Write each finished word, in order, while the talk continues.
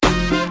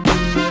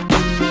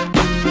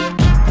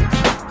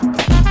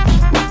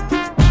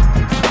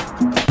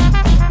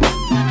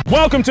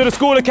Welcome to the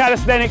School of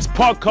Calisthenics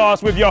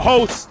podcast with your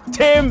hosts,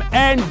 Tim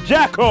and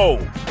Jacko.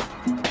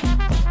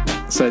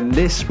 So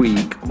this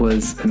week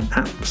was an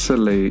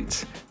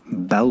absolute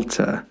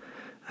belter.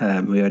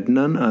 We had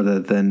none other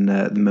than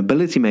the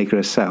mobility maker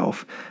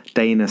herself,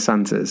 Dana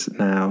Santos.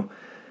 Now,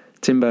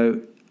 Timbo,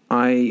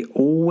 I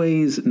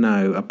always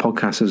know a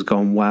podcast has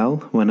gone well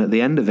when at the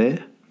end of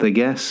it, the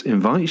guest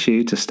invites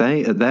you to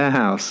stay at their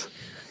house.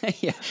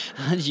 Yeah,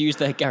 and use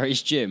their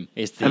garage gym.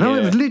 And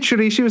I was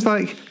literally, she was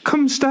like,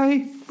 come stay.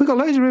 We've got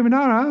loads of room in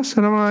our house.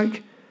 And I'm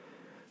like,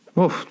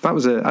 well, that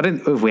was I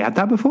didn't, have we had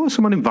that before?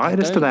 Someone invited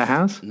us to their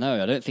house?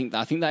 No, I don't think that.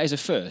 I think that is a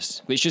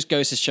first, which just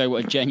goes to show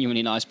what a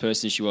genuinely nice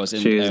person she was.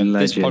 And she is a legend.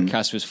 This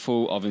podcast was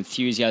full of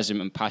enthusiasm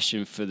and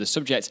passion for the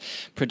subject,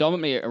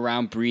 predominantly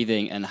around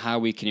breathing and how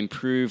we can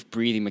improve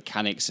breathing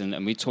mechanics.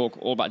 And we talk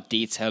all about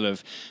detail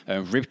of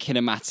rib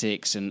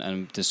kinematics,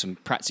 and there's some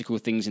practical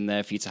things in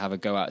there for you to have a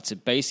go at to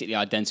basically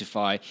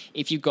identify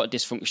if you've got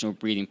dysfunctional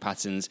breathing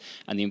patterns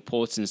and the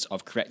importance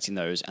of correcting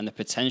those and the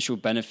potential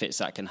benefits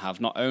that can have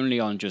not only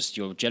on just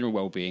your general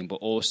well-being, but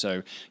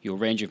also your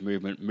range of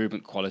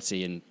movement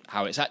quality, and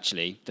how it's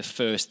actually the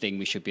first thing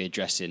we should be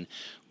addressing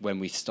when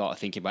we start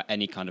thinking about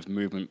any kind of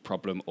movement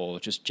problem or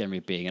just generally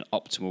being an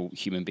optimal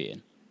human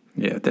being.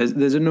 Yeah,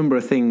 there's a number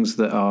of things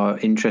that are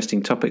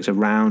interesting topics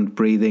around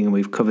breathing, and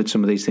we've covered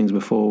some of these things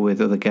before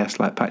with other guests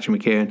like Patrick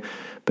McKeown.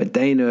 But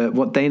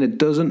what Dana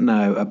doesn't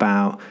know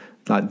about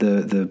like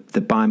the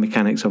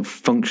biomechanics of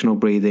functional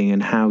breathing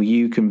and how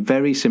you can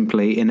very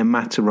simply, in a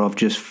matter of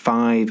just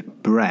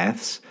 5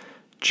 breaths,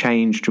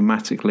 change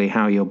dramatically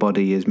how your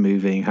body is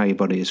moving, how your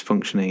body is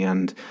functioning,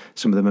 and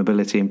some of the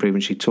mobility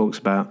improvements she talks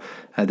about.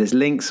 There's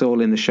links all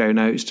in the show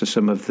notes to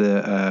some of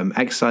the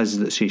exercises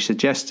that she's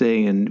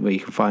suggesting, and where you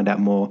can find out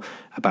more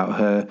about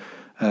her.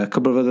 A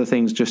couple of other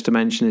things just to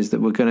mention is that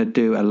we're going to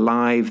do a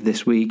live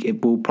this week.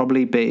 It will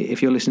probably be,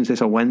 if you're listening to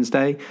this on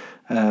Wednesday,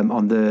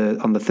 on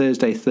the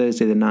Thursday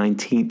the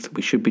 19th,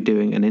 we should be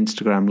doing an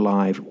Instagram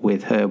live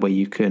with her where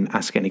you can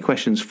ask any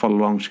questions, follow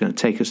along. She's going to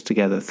take us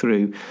together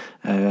through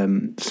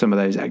some of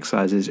those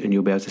exercises, and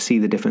you'll be able to see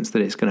the difference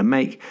that it's going to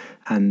make,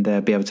 and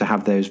be able to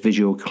have those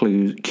visual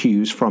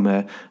cues from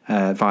her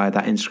via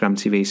that Instagram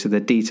TV. So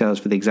the details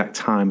for the exact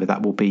time of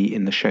that will be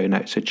in the show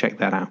notes, so check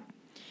that out.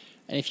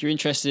 And if you're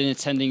interested in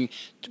attending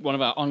one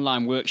of our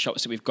online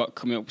workshops that we've got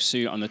coming up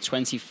soon on the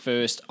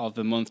 21st of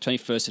the month,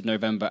 21st of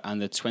November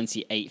and the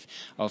 28th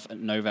of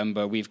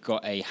November, we've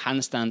got a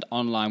handstand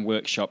online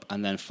workshop,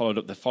 and then followed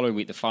up the following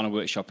week, the final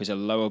workshop is a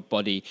lower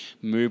body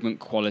movement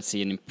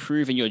quality and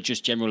improving your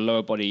just general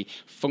lower body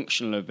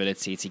functional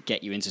ability to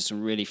get you into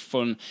some really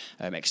fun,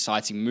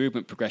 exciting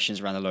movement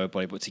progressions around the lower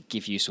body, but to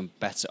give you some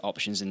better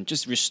options and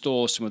just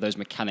restore some of those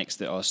mechanics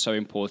that are so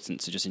important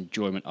to just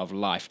enjoyment of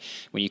life.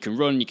 When you can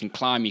run, you can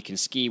climb, you can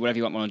ski, whatever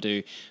you want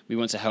to do, we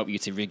want to help you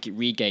to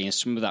regain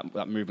some of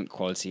that movement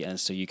quality, and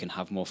so you can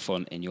have more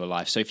fun in your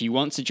life. So if you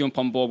want to jump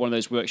on board one of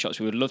those workshops,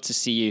 we would love to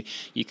see you.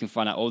 You can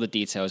find out all the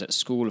details at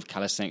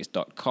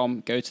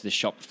schoolofcalisthenics.com. Go to the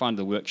shop, find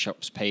the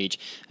workshops page,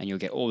 and you'll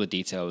get all the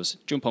details.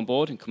 Jump on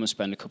board and come and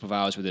spend a couple of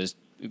hours with us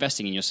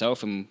investing in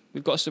yourself, and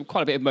we've got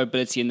quite a bit of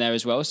mobility in there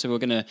as well. So we're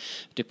going to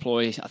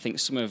deploy, I think,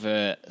 some of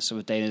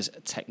Dana's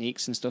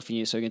techniques and stuff in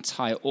you, so we can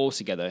tie it all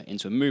together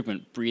into a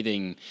movement,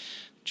 breathing,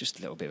 just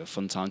a little bit of a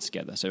fun time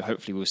together. So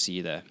hopefully we'll see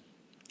you there.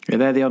 Yeah,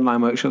 they're the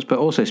online workshops, but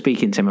also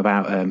speaking, Tim,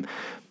 about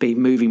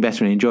moving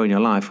better and enjoying your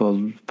life.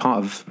 Well, part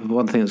of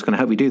one thing that's going to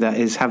help you do that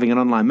is having an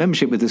online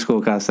membership with the School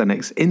of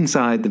Calisthenics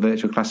inside the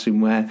virtual classroom,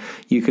 where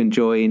you can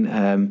join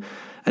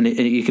and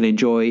you can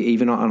enjoy,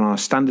 even on our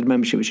standard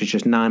membership, which is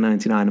just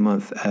 $9.99 a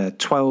month,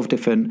 12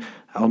 different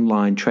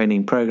online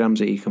training programs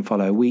that you can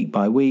follow week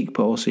by week,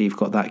 but also you've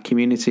got that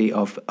community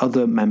of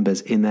other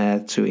members in there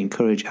to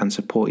encourage and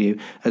support you,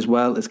 as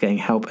well as getting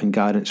help and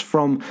guidance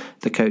from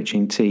the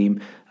coaching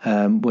team,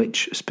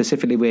 which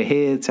specifically we're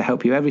here to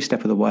help you every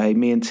step of the way.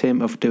 Me and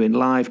Tim are doing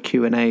live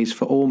Q&As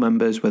for all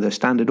members, whether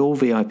standard or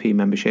VIP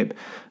membership,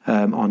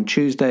 on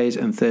Tuesdays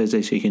and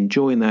Thursdays, so you can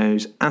join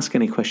those, ask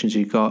any questions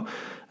you've got,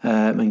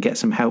 and get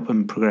some help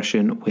and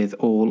progression with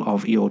all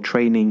of your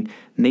training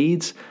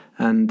needs.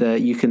 And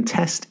you can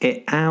test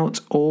it out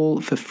all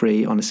for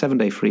free on a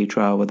 7-day free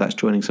trial, whether that's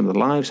joining some of the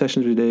live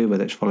sessions we do,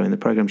 whether it's following the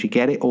programs. You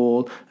get it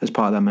all as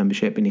part of that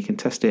membership, and you can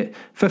test it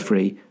for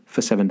free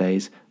for 7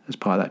 days as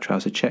part of that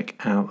trial. So check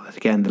out,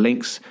 again, the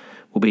links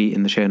will be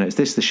in the show notes.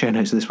 This is the show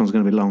notes, so this one's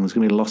going to be long. There's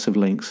going to be lots of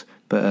links,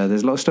 but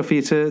there's a lot of stuff for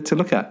you to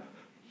look at.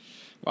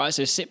 Right,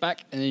 so sit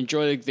back and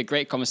enjoy the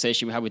great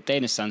conversation we had with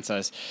Dana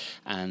Santos,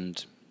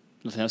 and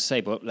nothing else to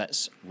say, but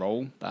let's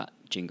roll that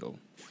jingle.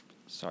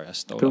 Sorry, I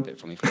stole a bit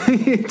from you.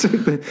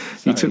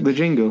 You took the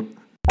jingle.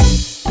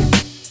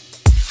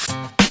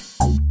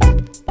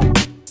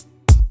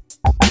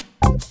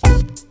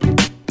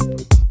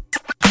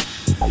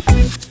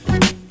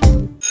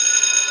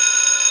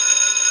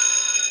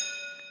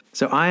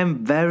 So I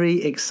am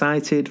very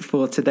excited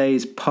for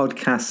today's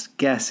podcast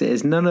guest. It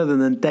is none other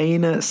than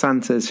Dana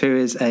Santos, who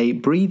is a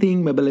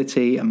breathing,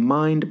 mobility and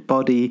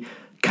mind-body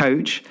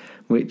coach,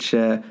 which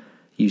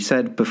You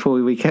said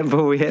before we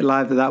hit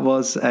live that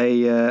was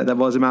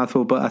a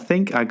mouthful, but I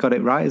think I got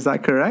it right. Is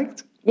that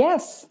correct?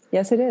 Yes,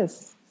 it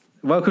is.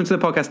 Welcome to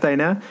the podcast,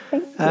 Dana.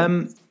 Thank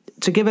you.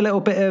 To give a little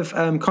bit of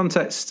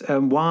context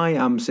why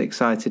I'm so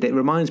excited, it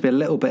reminds me a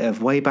little bit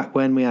of way back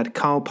when we had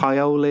Carl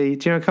Pioli.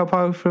 Do you know Carl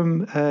Pioli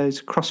from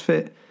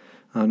CrossFit?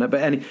 Oh no,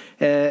 but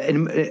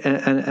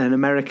an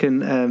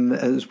American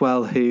as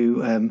well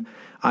who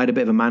I had a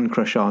bit of a man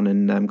crush on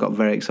and got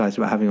very excited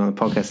about having on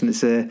the podcast. And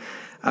it's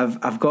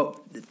I've got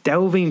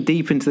delving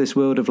deep into this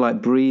world of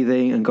like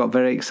breathing and got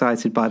very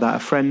excited by that. A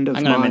friend of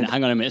mine.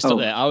 Hang on a minute. Stop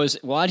there.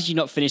 Why did you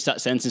not finish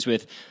that sentence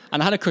with,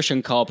 and I had a crush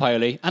on Carl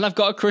Pioli, and I've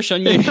got a crush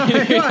on you?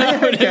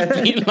 That would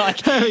have been like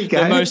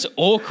the most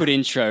awkward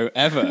intro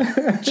ever.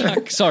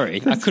 Jack,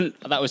 sorry, I couldn't.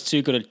 That was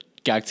too good a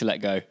gag to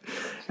let go.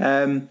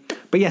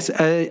 But yes,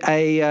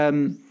 a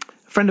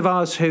friend of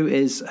ours who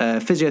is a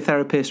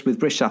physiotherapist with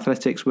British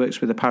Athletics, leads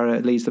the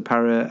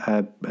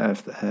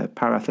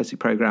para athletic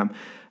program.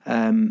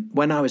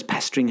 When I was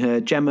pestering her,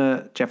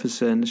 Gemma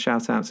Jefferson,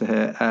 shout out to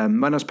her.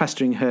 When I was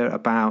pestering her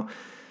about,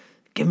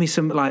 give me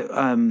some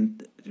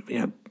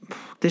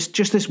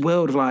this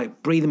world of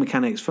like breathing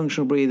mechanics,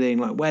 functional breathing,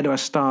 like where do I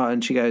start?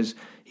 And she goes,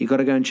 you got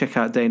to go and check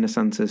out Dana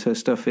Santos. Her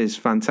stuff is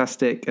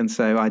fantastic. And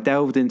so I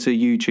delved into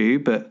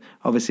YouTube, but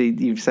obviously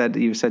you've said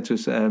to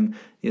us,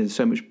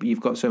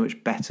 you've got so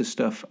much better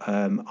stuff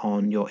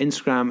on your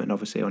Instagram and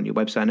obviously on your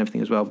website and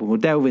everything as well. But we'll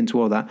delve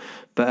into all that.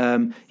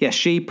 But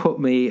she put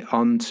me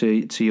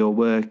onto your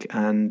work,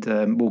 and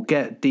we'll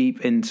get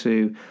deep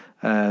into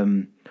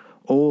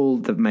all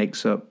that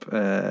makes up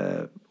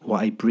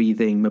what a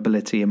breathing,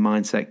 mobility, and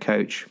mindset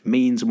coach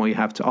means and what you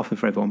have to offer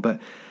for everyone. But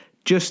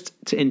just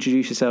to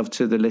introduce yourself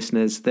to the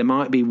listeners, there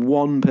might be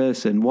one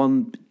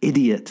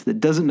idiot that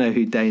doesn't know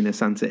who Dana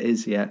Santos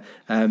is yet.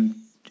 In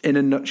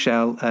a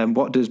nutshell,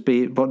 what does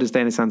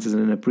Dana Santos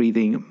and a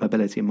breathing,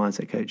 mobility, and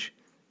mindset coach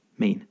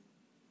mean?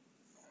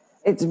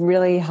 It's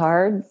really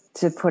hard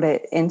to put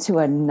it into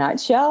a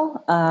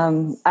nutshell.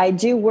 I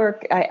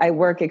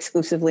work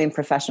exclusively in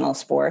professional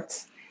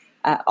sports,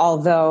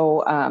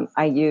 although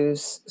I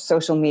use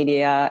social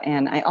media,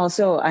 and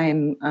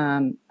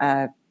I'm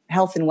a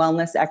health and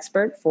wellness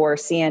expert for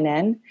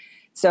CNN.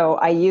 So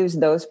I use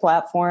those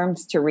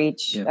platforms to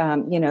reach,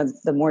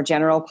 the more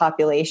general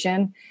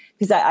population,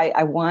 because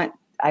I want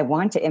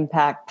to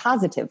impact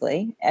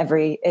positively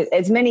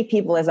as many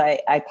people as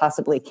I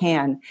possibly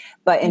can.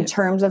 But in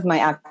terms of my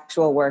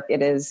actual work,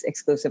 it is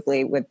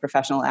exclusively with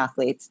professional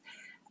athletes.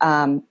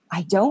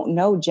 I don't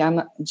know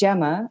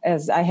Gemma,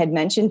 as I had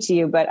mentioned to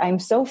you, but I'm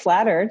so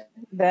flattered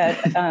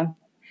that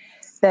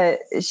that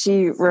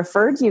she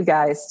referred you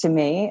guys to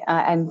me.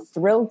 I'm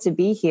thrilled to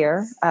be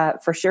here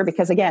for sure,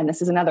 because again, this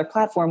is another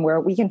platform where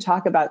we can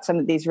talk about some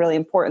of these really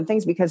important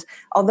things, because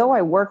although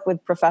I work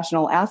with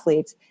professional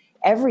athletes,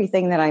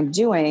 everything that I'm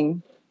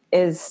doing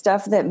is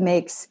stuff that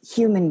makes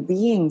human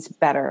beings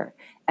better.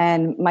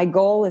 And my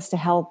goal is to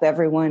help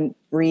everyone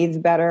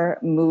breathe better,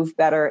 move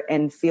better,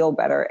 and feel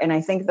better. And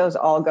I think those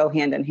all go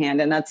hand in hand.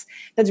 And that's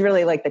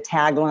really like the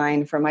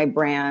tagline for my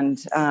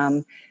brand,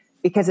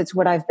 because it's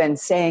what I've been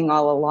saying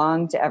all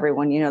along to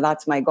everyone.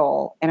 That's my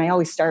goal. And I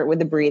always start with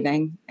the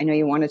breathing. I know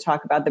you want to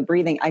talk about the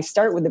breathing. I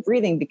start with the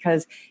breathing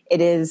because it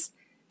is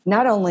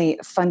not only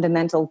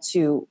fundamental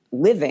to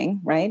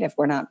living, right? If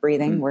we're not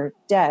breathing, we're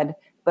dead.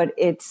 But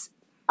it's,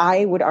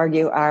 I would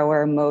argue,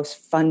 our most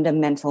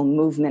fundamental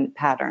movement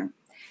pattern.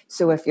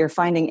 So if you're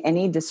finding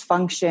any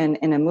dysfunction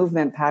in a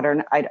movement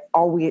pattern, I'd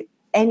always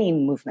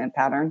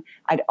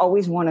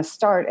want to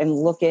start and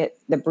look at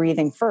the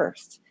breathing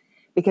first.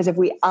 Because if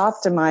we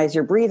optimize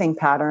your breathing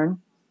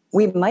pattern,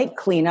 we might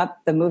clean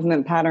up the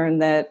movement pattern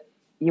that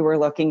you were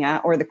looking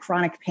at, or the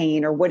chronic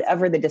pain, or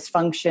whatever the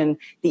dysfunction,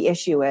 the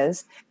issue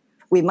is.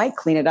 We might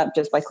clean it up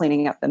just by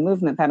cleaning up the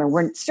movement pattern.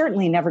 We're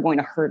certainly never going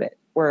to hurt it.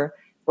 We're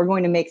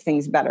going to make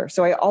things better.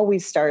 So I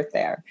always start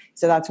there.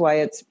 So that's why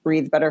it's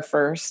breathe better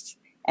first,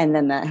 and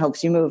then that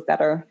helps you move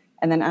better.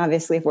 And then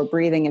obviously if we're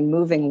breathing and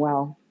moving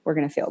well, we're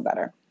going to feel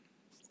better.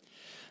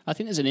 I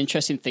think there's an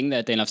interesting thing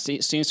there, Dane. I've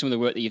seen some of the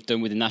work that you've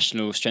done with the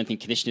National Strength and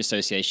Conditioning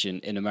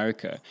Association in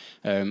America.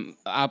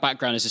 Our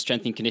background is as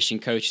strength and conditioning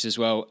coaches as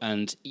well.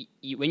 And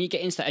when you get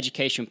into that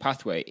education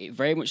pathway, it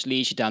very much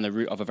leads you down the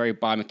route of a very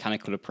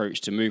biomechanical approach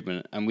to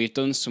movement. And we've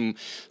done some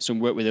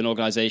work with an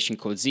organization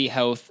called Z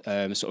Health,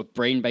 sort of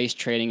brain-based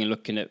training and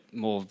looking at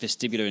more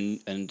vestibular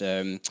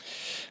and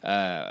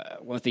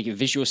one thing,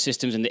 visual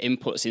systems and the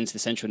inputs into the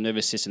central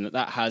nervous system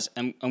that has.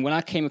 And when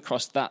I came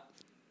across that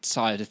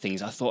side of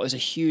things, I thought it was a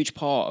huge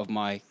part of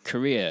my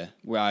career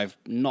where I've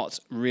not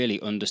really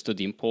understood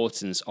the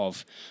importance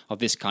of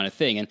this kind of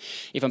thing. And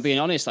if I'm being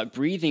honest, like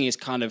breathing is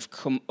kind of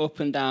come up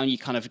and down. You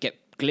kind of get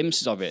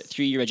glimpses of it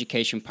through your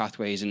education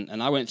pathways.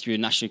 And I went through a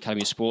National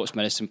Academy of Sports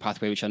Medicine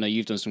pathway, which I know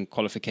you've done some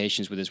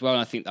qualifications with as well.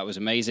 And I think that was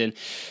amazing.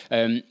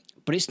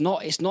 But it's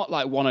not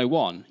like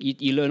 101.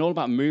 You learn all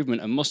about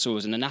movement and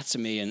muscles and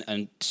anatomy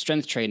and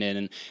strength training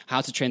and how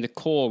to train the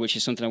core, which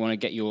is something I want to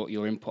get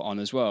your input on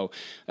as well.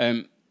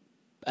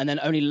 And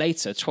then only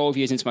later, 12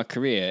 years into my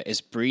career,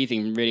 is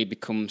breathing really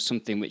become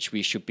something which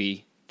we should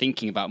be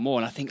thinking about more.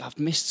 And I think I've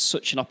missed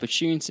such an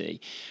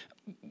opportunity.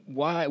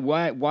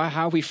 Why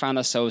have we found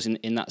ourselves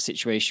in that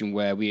situation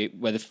where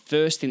the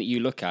first thing that you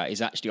look at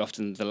is actually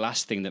often the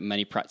last thing that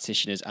many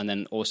practitioners and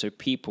then also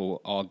people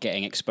are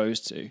getting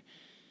exposed to?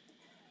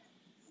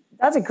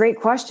 That's a great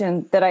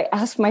question that I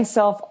ask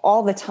myself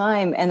all the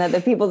time, and that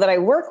the people that I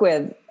work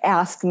with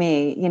ask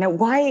me,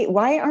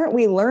 why aren't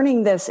we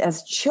learning this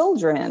as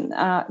children?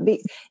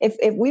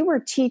 If we were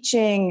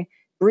teaching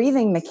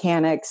breathing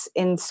mechanics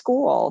in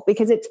school,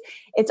 because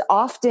it's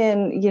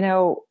often,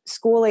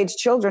 school-age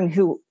children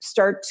who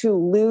start to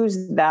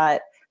lose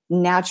that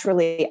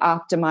naturally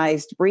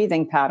optimized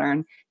breathing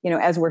pattern,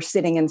 as we're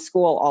sitting in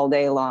school all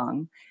day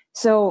long.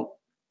 So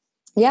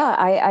yeah,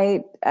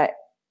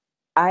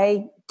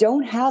 I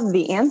don't have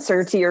the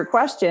answer to your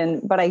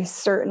question, but I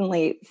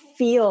certainly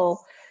feel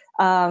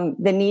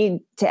the need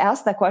to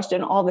ask that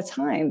question all the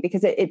time,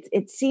 because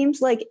it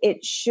seems like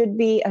it should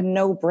be a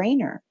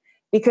no-brainer.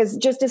 Because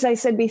just as I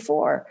said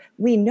before,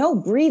 we know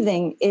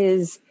breathing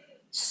is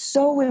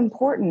so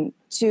important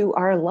to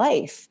our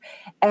life.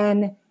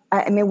 And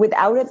I mean,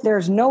 without it,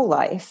 there's no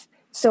life.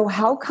 So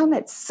how come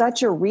it's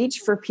such a reach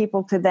for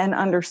people to then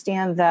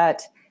understand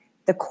that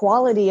the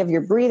quality of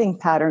your breathing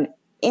pattern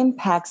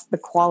impacts the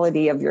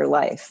quality of your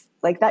life?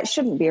 Like, that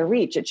shouldn't be a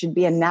reach. It should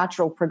be a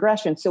natural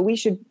progression. So we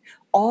should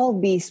all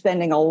be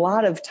spending a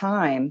lot of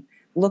time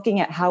looking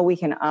at how we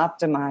can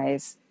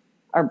optimize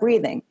our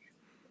breathing.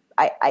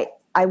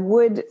 I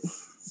would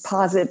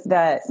posit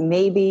that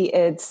maybe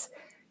it's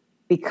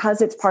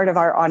because it's part of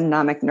our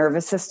autonomic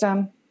nervous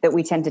system that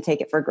we tend to take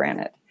it for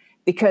granted.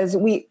 Because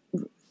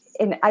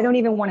and I don't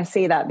even want to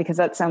say that because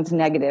that sounds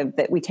negative,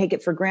 that we take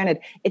it for granted.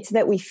 It's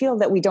that we feel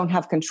that we don't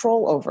have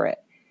control over it,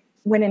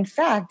 when in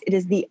fact it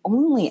is the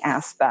only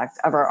aspect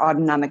of our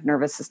autonomic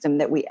nervous system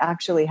that we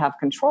actually have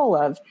control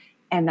of.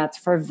 And that's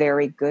for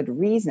very good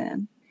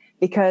reason,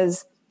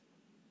 because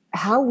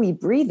how we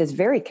breathe is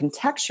very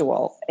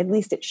contextual, at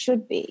least it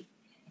should be.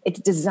 It's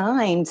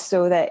designed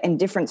so that in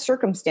different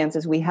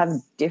circumstances, we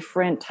have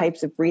different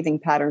types of breathing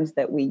patterns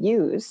that we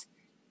use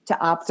to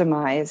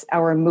optimize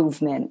our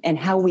movement and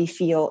how we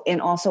feel, and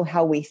also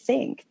how we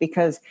think.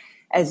 Because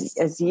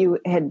as you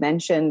had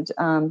mentioned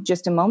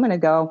just a moment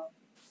ago,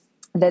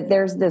 that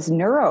there's this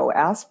neuro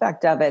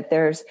aspect of it.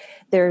 There's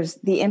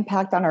the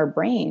impact on our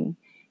brain.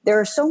 There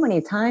are so many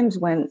times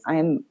when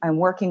I'm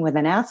working with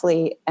an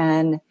athlete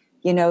and,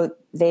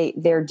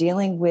 they're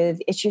dealing with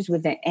issues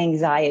with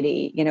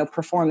anxiety,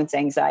 performance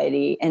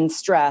anxiety and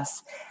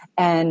stress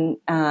and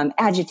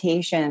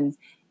agitation.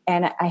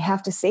 And I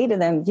have to say to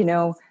them,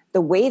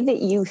 the way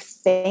that you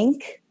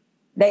think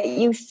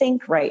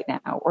right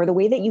now, or the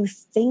way that you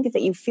think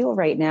that you feel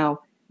right now,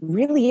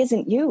 really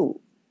isn't you.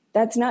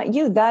 That's not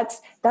you.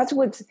 That's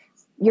what's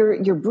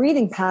your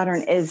breathing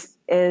pattern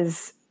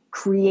is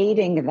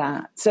creating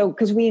that. So,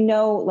 because we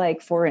know,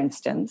 like, for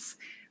instance,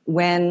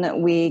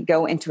 when we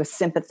go into a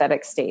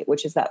sympathetic state,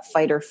 which is that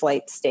fight or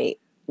flight state,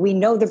 we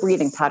know the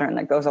breathing pattern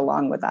that goes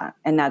along with that.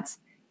 And that's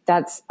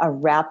a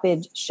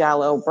rapid,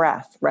 shallow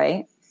breath,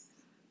 right?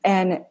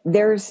 And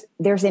there's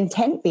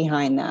intent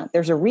behind that.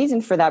 There's a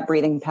reason for that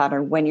breathing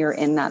pattern when you're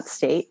in that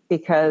state,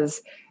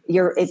 because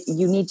you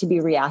need to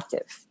be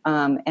reactive.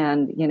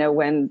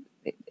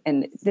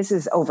 And this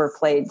is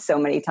overplayed so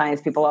many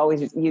times. People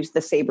always use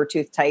the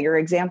saber-toothed tiger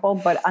example,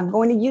 but I'm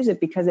going to use it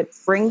because it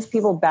brings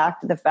people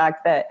back to the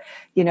fact that,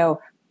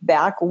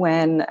 back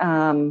when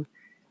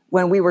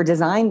we were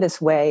designed this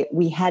way,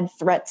 we had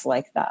threats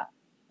like that.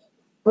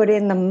 But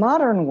in the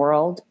modern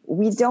world,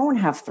 we don't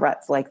have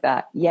threats like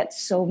that. Yet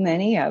so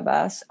many of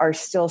us are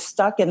still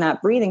stuck in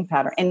that breathing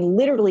pattern, and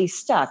literally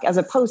stuck, as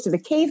opposed to the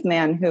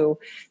caveman who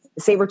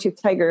the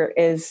saber-toothed tiger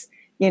is,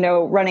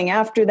 running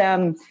after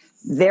them.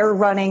 They're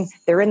running,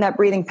 they're in that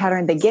breathing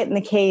pattern, they get in the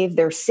cave,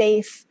 they're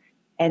safe,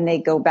 and they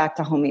go back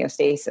to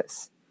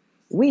homeostasis.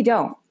 We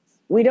don't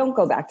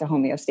go back to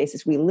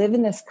homeostasis. We live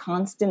in this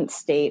constant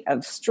state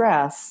of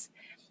stress,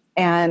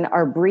 and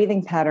our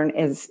breathing pattern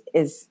is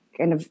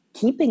kind of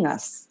keeping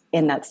us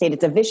in that state.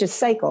 It's a vicious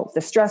cycle.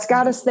 The stress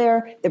got us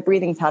there, the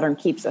breathing pattern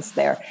keeps us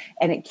there,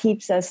 and it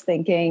keeps us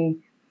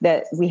thinking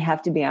that we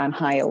have to be on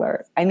high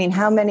alert. I mean,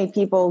 how many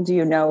people do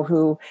you know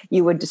who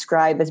you would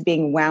describe as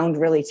being wound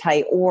really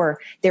tight,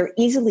 or they're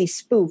easily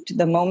spooked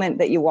the moment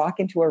that you walk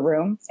into a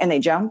room and they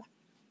jump?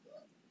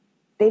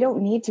 They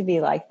don't need to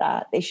be like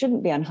that. They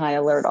shouldn't be on high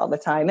alert all the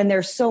time. And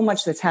there's so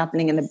much that's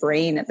happening in the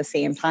brain at the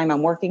same time.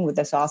 I'm working with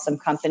this awesome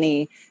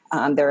company.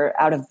 They're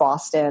out of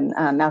Boston,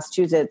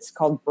 Massachusetts,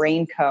 called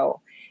Brain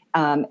Co.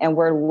 And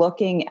we're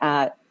looking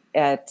at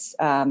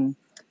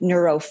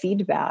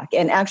neurofeedback.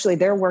 And actually,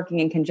 they're working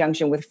in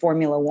conjunction with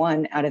Formula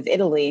One out of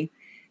Italy,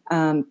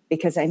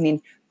 because, I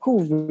mean,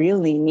 who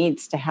really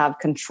needs to have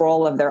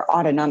control of their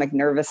autonomic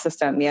nervous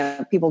system?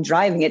 People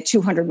driving at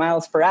 200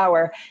 miles per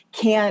hour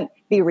can't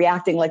be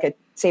reacting like a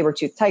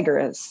saber-toothed tiger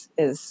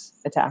is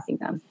attacking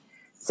them.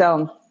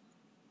 So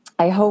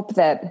I hope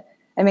that,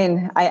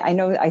 I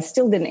know I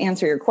still didn't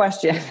answer your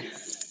question.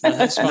 No.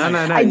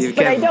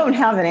 But I don't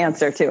have an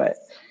answer to it.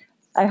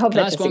 I hope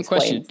that just explains. One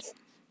question?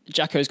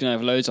 Jacko's going to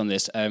have loads on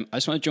this. I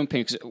just want to jump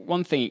in because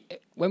one thing,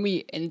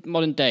 in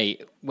modern day,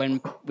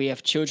 when we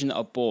have children that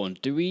are born,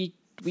 do we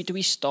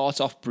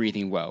start off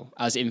breathing well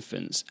as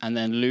infants and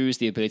then lose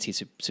the ability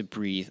to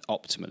breathe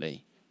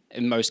optimally?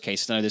 In most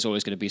cases, I know there's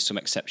always going to be some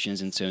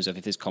exceptions in terms of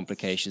if there's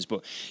complications,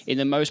 but in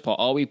the most part,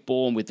 are we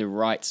born with the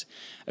right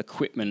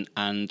equipment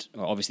and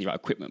obviously the right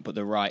equipment, but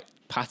the right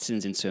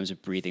patterns in terms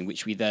of breathing,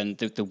 which we then,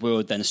 the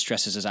world then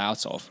stresses us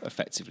out of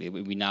effectively?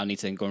 We now need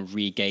to then go and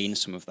regain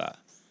some of that.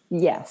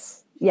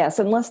 Yes,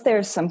 unless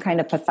there's some kind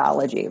of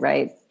pathology,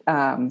 right,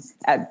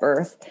 at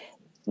birth.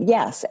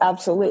 Yes,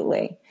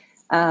 absolutely.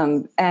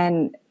 And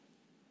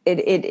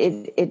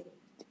it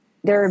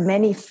there are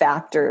many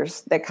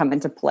factors that come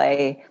into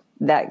play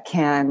that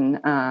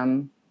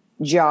can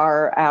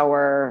jar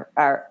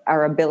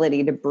our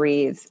ability to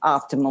breathe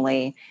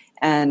optimally.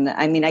 And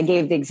I mean, I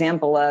gave the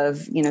example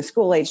of,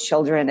 school age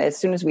children. As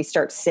soon as we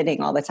start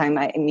sitting all the time,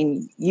 I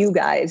mean, you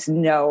guys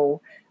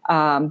know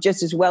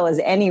just as well as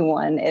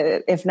anyone,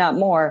 if not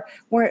more,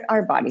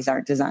 our bodies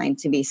aren't designed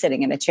to be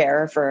sitting in a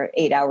chair for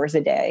 8 hours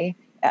a day.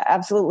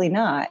 Absolutely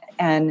not.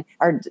 And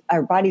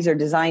our bodies are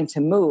designed to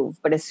move.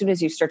 But as soon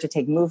as you start to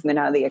take movement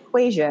out of the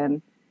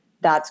equation,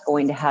 that's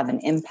going to have an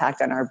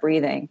impact on our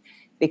breathing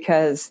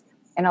because,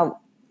 and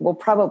we'll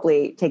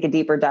probably take a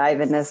deeper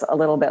dive in this a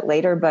little bit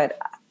later, but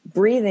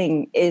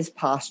breathing is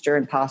posture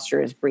and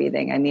posture is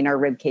breathing. I mean, our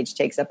rib cage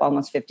takes up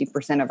almost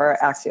 50% of our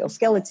axial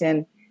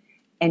skeleton,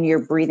 and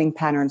your breathing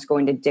pattern is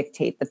going to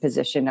dictate the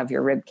position of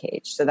your rib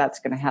cage. So that's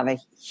going to have a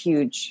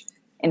huge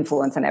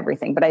influence on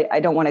everything. But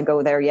I don't want to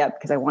go there yet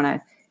because I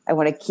want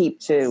to keep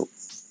to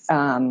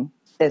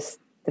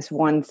this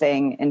one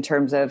thing in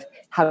terms of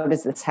how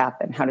does this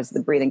happen? How does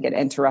the breathing get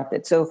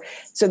interrupted? So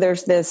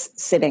there's this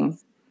sitting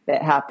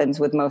that happens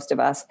with most of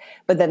us,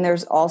 but then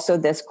there's also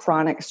this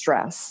chronic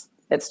stress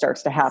that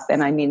starts to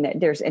happen. I mean,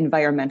 there's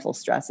environmental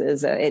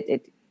stresses.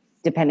 It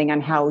depending on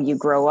how you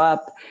grow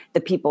up,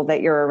 the people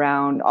that you're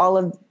around, all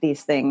of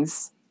these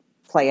things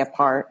play a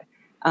part.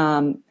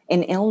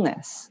 In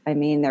illness, I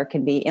mean, there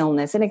can be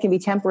illness, and it can be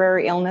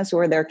temporary illness,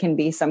 or there can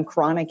be some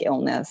chronic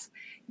illness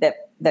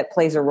that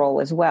plays a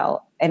role as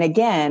well. And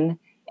again,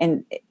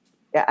 and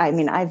I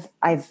mean,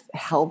 I've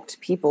helped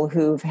people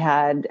who've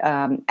had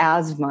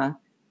asthma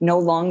no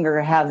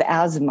longer have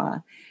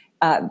asthma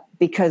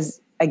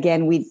because,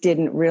 again, we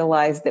didn't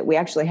realize that we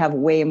actually have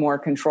way more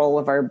control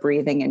of our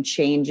breathing and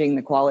changing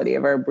the quality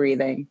of our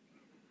breathing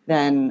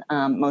than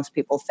most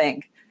people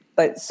think.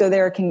 But so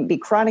there can be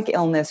chronic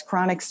illness,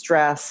 chronic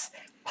stress,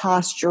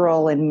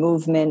 postural and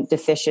movement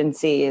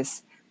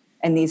deficiencies,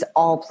 and these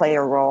all play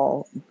a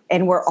role,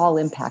 and we're all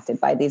impacted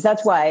by these.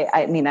 That's why,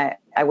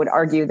 I would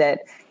argue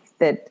that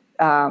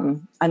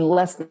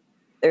unless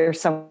there's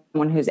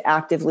someone who's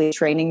actively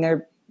training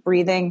their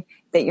breathing,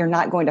 that you're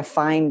not going to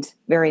find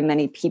very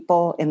many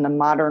people in the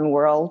modern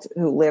world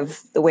who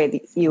live the way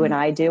that you and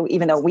I do,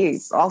 even though we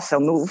also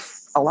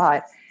move a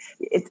lot.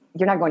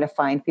 You're not going to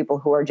find people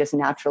who are just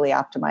naturally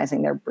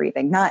optimizing their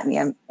breathing, not in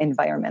the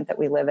environment that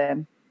we live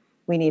in.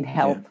 We need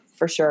help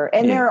for sure.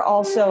 And there are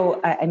also,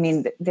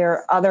 there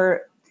are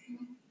other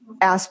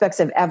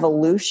aspects of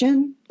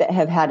evolution that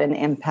have had an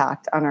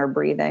impact on our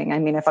breathing. I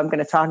mean, if I'm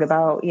going to talk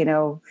about,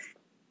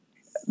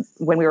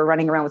 when we were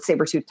running around with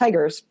saber-toothed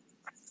tigers,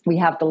 we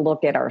have to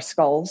look at our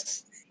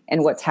skulls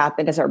and what's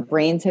happened as our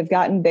brains have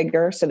gotten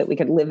bigger so that we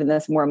could live in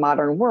this more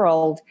modern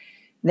world.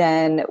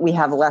 Then we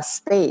have less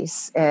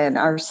space in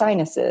our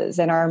sinuses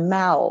and our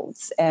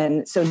mouths.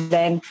 And so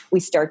then we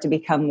start to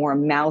become more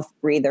mouth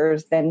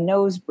breathers than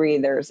nose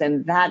breathers.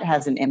 And that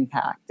has an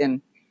impact.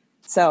 And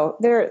so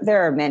there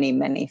are many,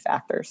 many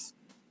factors.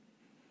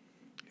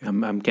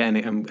 I'm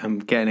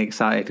getting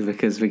excited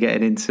because we're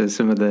getting into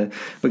some of the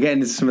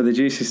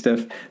juicy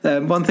stuff.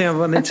 One thing I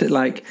wanted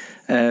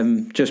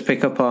to just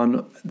pick up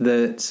on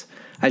that,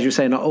 as you're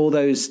saying, all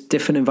those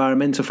different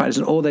environmental factors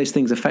and all those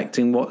things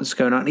affecting what's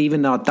going on.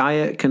 Even our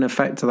diet can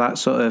affect that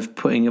sort of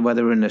putting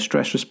whether we're in a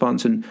stress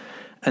response.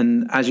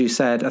 And as you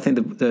said, I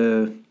think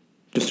the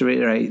just to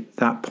reiterate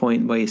that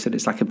point where you said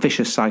it's like a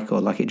vicious cycle,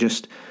 like it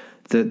just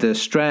the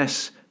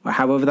stress.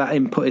 However, that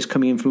input is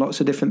coming in from lots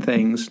of different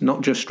things,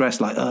 not just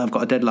stress, like, I've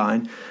got a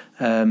deadline,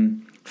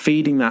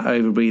 feeding that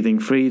over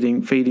breathing,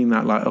 feeding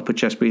that like upper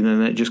chest breathing,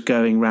 and it just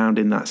going round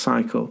in that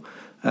cycle.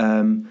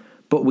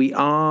 But we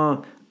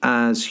are,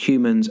 as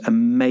humans,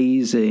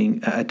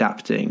 amazing at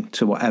adapting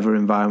to whatever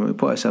environment we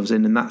put ourselves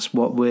in. And that's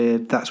what we're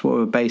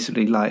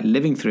basically like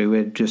living through.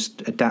 We're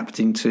just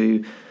adapting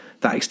to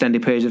that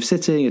extended periods of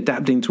sitting,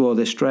 adapting to all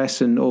this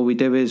stress. And all we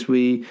do is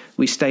we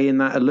stay in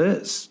that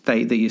alert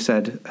state that you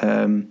said.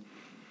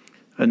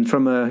 And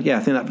from I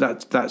think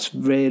that's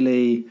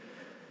really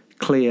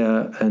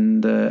clear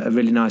and a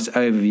really nice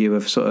overview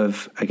of sort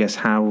of, I guess,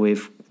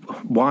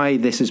 why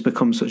this has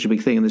become such a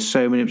big thing. And there's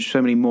so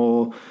many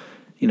more,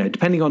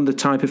 depending on the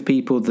type of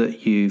people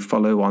that you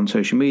follow on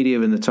social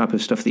media and the type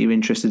of stuff that you're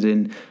interested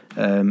in,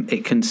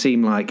 it can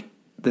seem like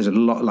there's a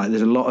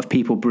lot of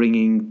people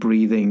bringing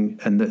breathing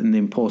and the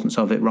importance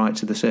of it right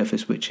to the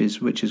surface, which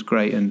is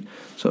great. And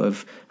sort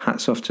of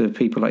hats off to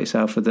people like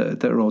yourself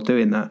that are all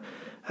doing that.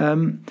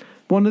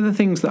 one of the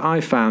things that I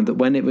found that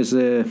when it was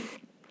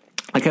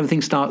like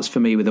everything starts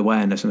for me with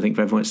awareness, and I think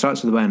for everyone it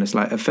starts with awareness.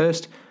 Like at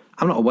first,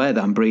 I'm not aware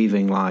that I'm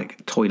breathing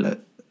like toilet,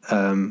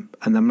 and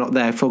I'm not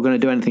therefore going to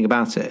do anything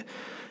about it.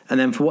 And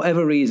then for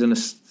whatever reason,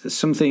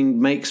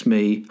 something makes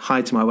me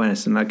hide to my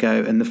awareness, and I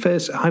go. And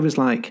I was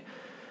like,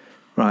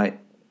 right,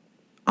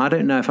 I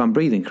don't know if I'm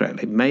breathing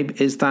correctly. Maybe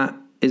is that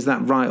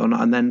right or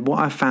not? And then what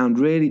I found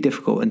really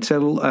difficult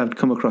until I've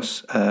come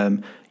across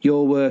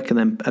your work, and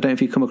then I don't know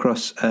if you come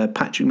across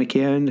Patrick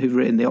McKeown, who've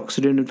written The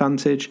Oxygen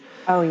Advantage.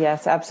 Oh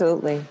yes,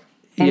 absolutely.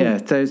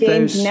 And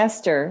James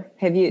Nestor,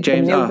 have you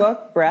the new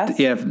book, Breath?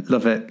 Yeah,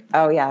 love it.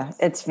 Oh yeah,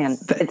 it's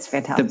fantastic.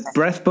 The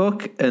Breath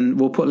book, and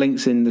we'll put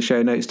links in the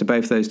show notes to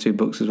both those two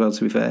books as well,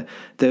 to be fair.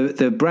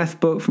 The Breath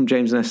book from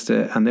James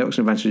Nestor and The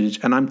Oxygen Advantage,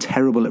 and I'm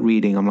terrible at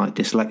reading, I'm like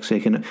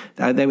dyslexic, and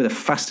they were the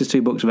fastest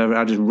two books I've ever,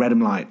 I just read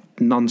them like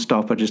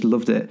non-stop, I just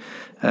loved it.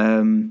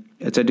 So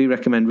I do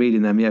recommend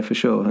reading them, yeah, for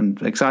sure,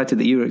 and excited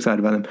that you were excited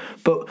about them.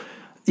 But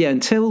yeah,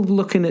 until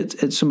looking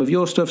at some of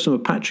your stuff, some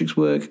of Patrick's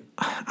work,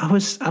 I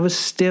was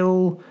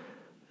still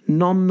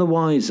none the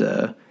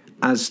wiser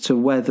as to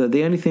whether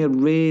the only thing I'd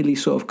really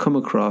sort of come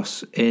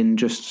across in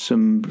just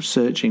some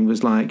searching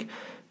was like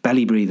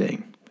belly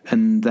breathing,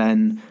 and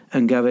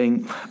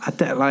going, I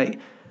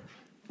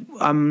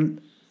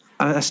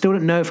still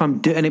don't know if I'm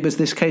doing. And it was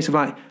this case of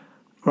like,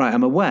 right,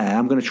 I'm aware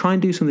I'm going to try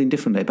and do something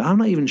differently, but I'm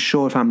not even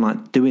sure if I'm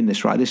like doing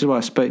this right. This is why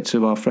I spoke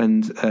to our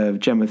friend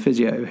Gemma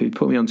Physio, who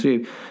put me on to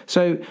you.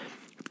 So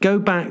go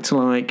back to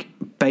like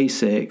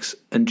basics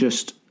and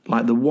just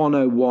like the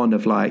 101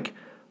 of like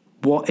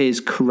what is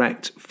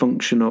correct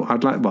functional.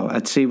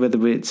 I'd see whether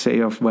we'd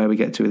see off where we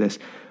get to with this.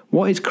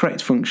 What is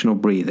correct functional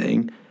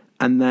breathing,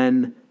 and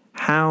then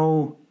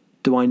how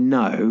do I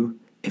know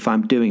if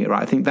I'm doing it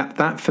right? I think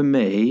that for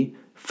me,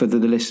 for the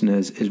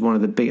listeners, is one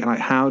of the big, like,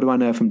 how do I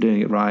know if I'm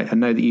doing it right? I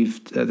know that you've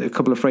a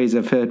couple of phrases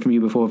I've heard from you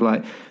before of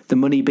like the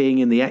money being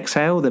in the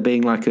exhale, there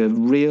being like a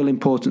real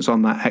importance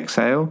on that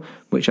exhale,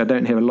 which I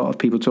don't hear a lot of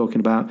people talking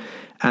about,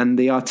 and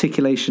the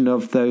articulation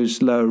of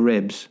those lower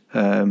ribs,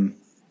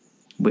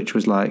 which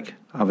was like,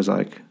 I was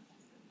like,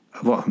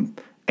 what, I'm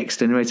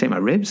extenuating my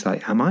ribs?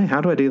 Like, am I? How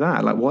do I do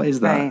that? Like, what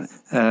is that?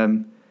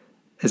 Right.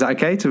 Is that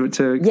okay to go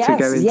into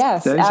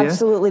yes, those?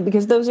 Absolutely, yeah?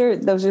 Because those are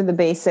the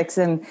basics,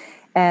 and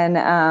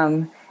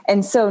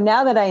so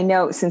now that I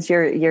know, since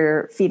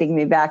you're feeding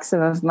me back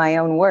some of my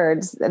own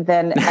words,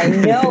 then I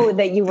know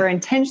that you were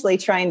intentionally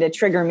trying to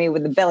trigger me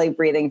with the belly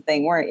breathing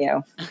thing, weren't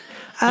you?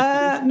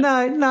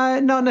 No,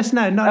 not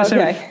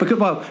necessarily.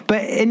 Okay.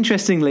 But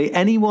interestingly,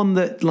 anyone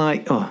that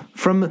like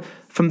from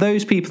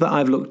those people that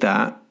I've looked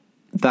at,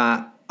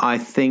 that I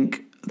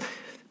think,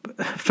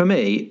 for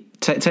me,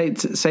 say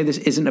this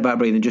isn't about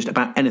breathing, just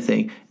about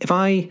anything. If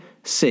I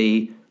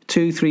see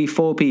 2, 3,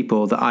 4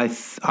 people that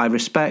I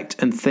respect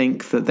and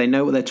think that they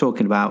know what they're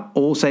talking about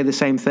all say the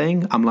same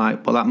thing, I'm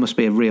like, well, that must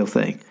be a real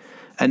thing.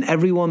 And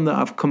everyone that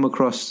I've come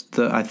across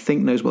that I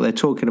think knows what they're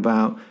talking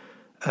about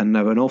and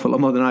know an awful lot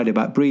more than I do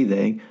about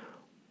breathing,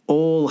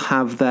 all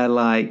have their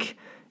like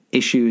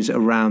issues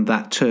around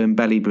that term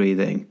belly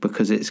breathing,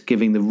 because it's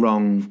giving the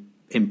wrong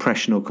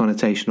impression or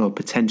connotation, or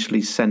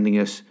potentially sending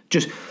us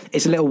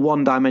it's a little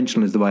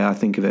one-dimensional is the way I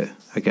think of it,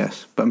 I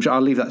guess. But I'm sure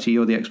I'll leave that to you.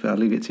 You're the expert. I'll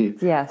leave it to you.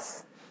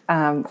 Yes.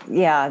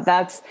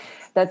 That's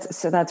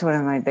one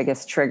of my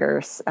biggest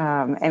triggers.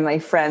 And my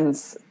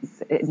friends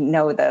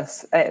know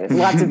this.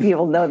 Lots of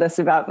people know this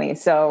about me.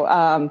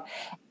 So,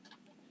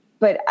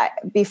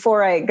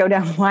 before I go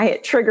down why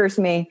it triggers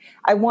me,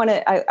 I want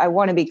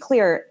to be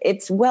clear.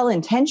 It's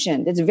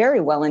well-intentioned. It's very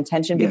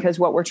well-intentioned, because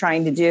what we're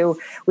trying to do,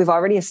 we've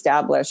already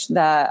established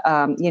that,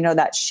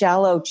 that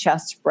shallow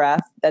chest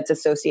breath that's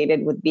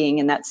associated with being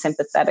in that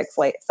sympathetic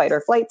fight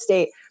or flight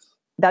state.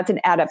 That's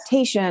an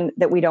adaptation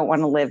that we don't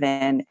want to live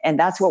in. And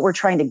that's what we're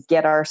trying to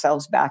get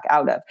ourselves back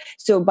out of.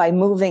 So by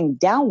moving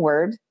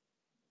downward,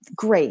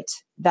 great.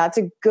 That's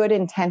a good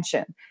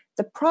intention.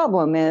 The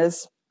problem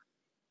is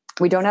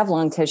we don't have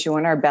lung tissue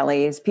in our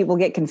bellies. People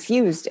get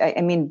confused. I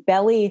mean,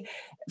 belly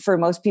for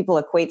most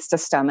people equates to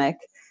stomach.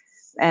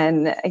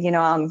 And,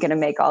 I'm going to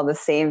make all the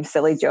same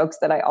silly jokes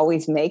that I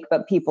always make,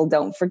 but people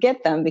don't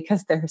forget them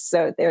because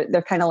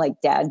they're kind of like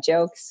dad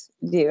jokes.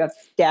 Do you have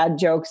dad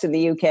jokes in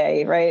the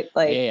UK, right?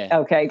 Like, yeah.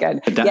 Okay,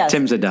 good. Yes.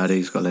 Tim's a daddy.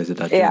 He's got loads of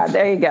dad jokes. Yeah,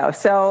 there you go.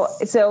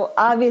 So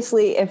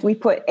obviously if we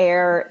put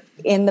air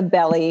in the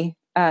belly,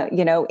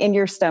 in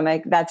your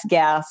stomach, that's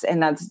gas,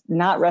 and that's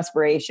not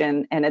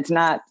respiration, and it's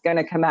not going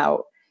to come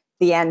out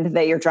the end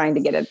that you're trying to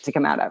get it to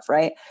come out of,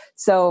 right?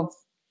 So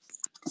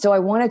I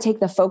want to take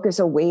the focus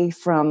away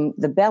from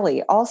the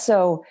belly.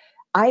 Also,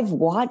 I've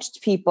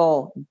watched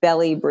people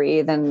belly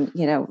breathe, and,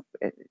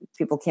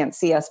 people can't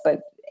see us,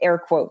 but air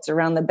quotes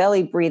around the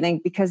belly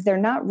breathing, because they're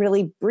not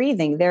really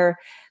breathing. They're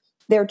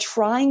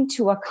trying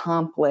to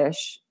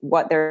accomplish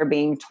what they're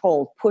being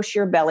told. Push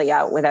your belly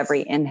out with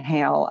every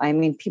inhale. I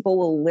mean, people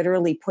will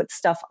literally put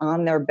stuff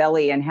on their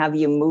belly and have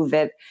you move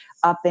it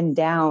up and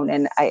down.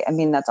 And I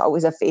mean, that's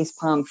always a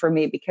facepalm for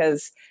me,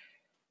 because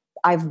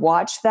I've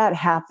watched that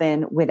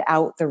happen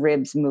without the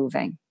ribs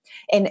moving.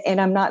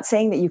 And I'm not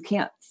saying that you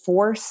can't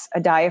force a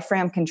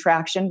diaphragm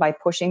contraction by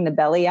pushing the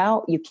belly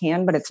out, you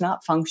can, but it's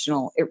not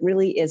functional. It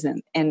really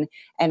isn't. And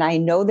I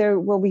know there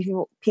will be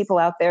people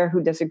out there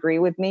who disagree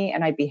with me,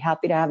 and I'd be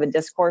happy to have a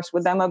discourse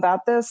with them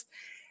about this,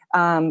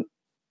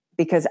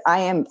 because I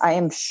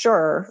am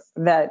sure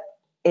that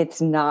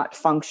it's not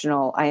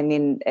functional. I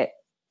mean,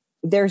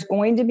 there's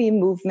going to be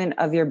movement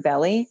of your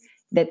belly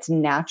that's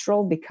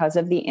natural because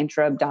of the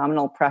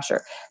intra-abdominal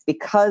pressure,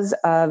 because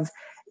of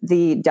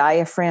the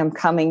diaphragm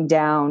coming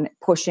down,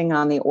 pushing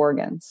on the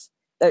organs.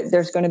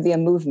 There's going to be a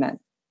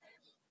movement.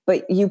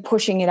 But you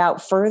pushing it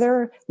out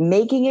further,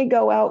 making it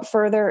go out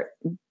further,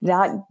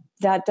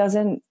 that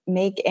doesn't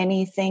make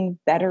anything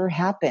better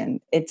happen.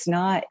 It's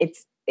not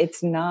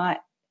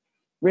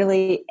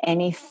really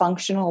any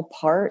functional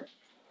part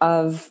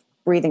of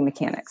breathing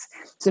mechanics.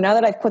 So now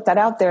that I've put that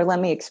out there, let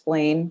me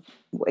explain.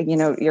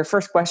 Your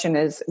first question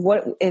is,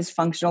 what is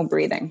functional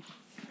breathing?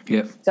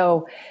 Yeah.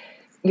 So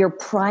your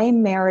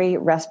primary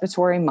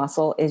respiratory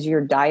muscle is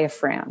your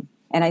diaphragm.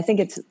 And I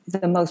think it's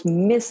the most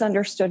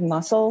misunderstood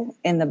muscle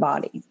in the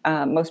body.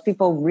 Most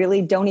people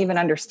really don't even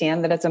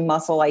understand that it's a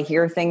muscle. I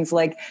hear things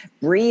like,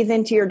 breathe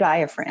into your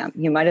diaphragm.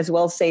 You might as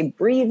well say,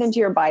 breathe into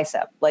your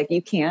bicep. Like,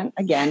 you can't.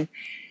 Again,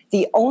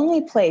 the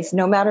only place,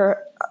 no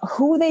matter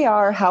who they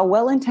are, how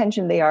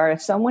well-intentioned they are,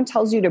 if someone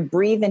tells you to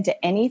breathe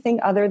into anything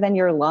other than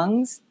your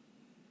lungs,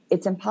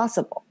 it's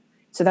impossible.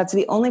 So that's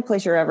the only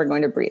place you're ever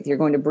going to breathe. You're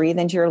going to breathe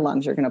into your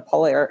lungs. You're going to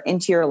pull air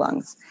into your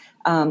lungs.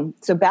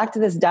 So back to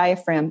this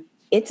diaphragm,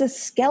 it's a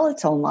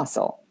skeletal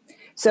muscle.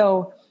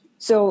 So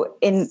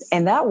in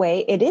that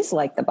way, it is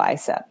like the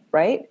bicep,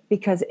 right?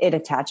 Because it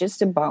attaches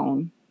to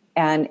bone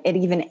and it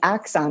even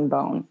acts on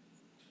bone.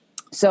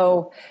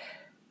 So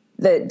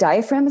the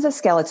diaphragm is a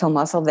skeletal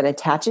muscle that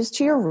attaches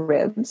to your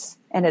ribs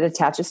and it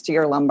attaches to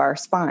your lumbar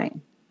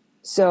spine.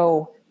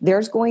 So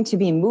there's going to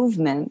be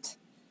movement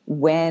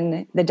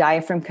when the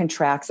diaphragm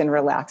contracts and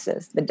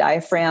relaxes. The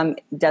diaphragm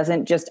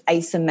doesn't just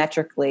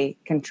isometrically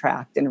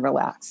contract and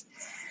relax.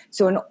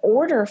 So in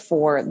order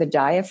for the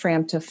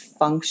diaphragm to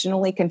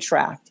functionally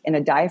contract, and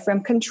a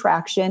diaphragm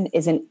contraction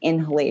is an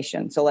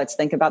inhalation. So let's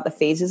think about the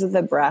phases of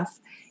the breath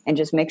and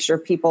just make sure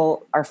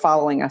people are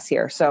following us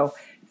here. So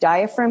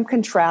diaphragm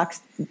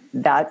contracts,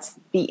 that's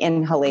the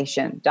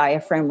inhalation.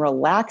 Diaphragm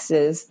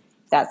relaxes,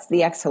 that's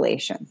the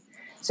exhalation.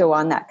 So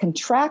on that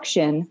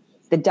contraction,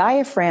 the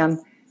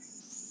diaphragm,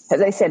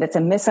 as I said, it's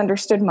a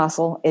misunderstood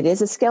muscle. It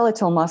is a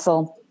skeletal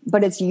muscle,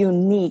 but it's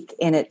unique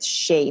in its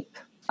shape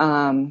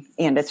and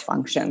its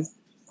function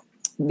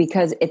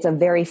because it's a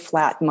very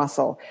flat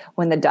muscle.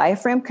 When the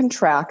diaphragm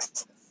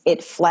contracts,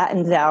 it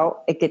flattens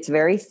out, it gets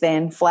very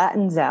thin,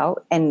 flattens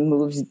out, and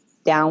moves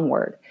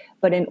downward.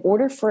 But in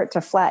order for it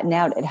to flatten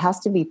out, it has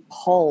to be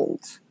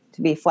pulled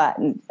to be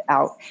flattened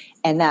out.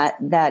 And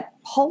that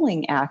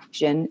pulling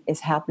action is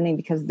happening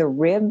because the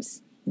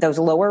ribs, those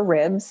lower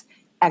ribs,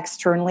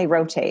 externally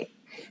rotate.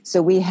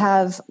 So we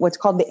have what's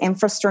called the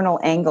infrasternal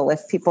angle.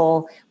 If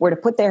people were to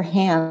put their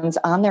hands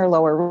on their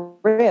lower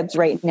ribs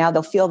right now,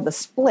 they'll feel the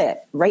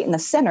split right in the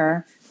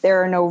center.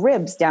 There are no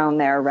ribs down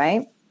there,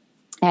 right?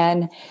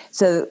 And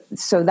so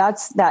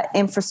that's that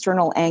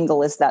infrasternal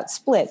angle is that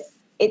split.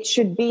 It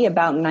should be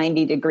about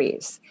 90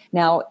 degrees.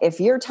 Now, if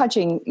you're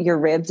touching your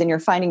ribs and you're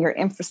finding your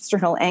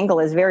infrasternal angle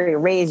is very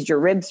raised, your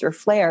ribs are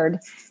flared,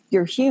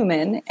 you're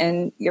human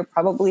and you're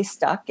probably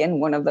stuck in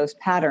one of those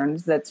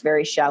patterns that's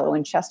very shallow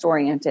and chest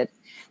oriented.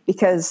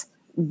 Because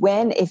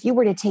if you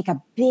were to take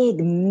a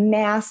big,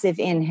 massive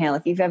inhale,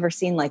 if you've ever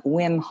seen like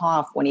Wim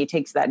Hof, when he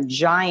takes that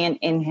giant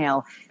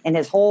inhale and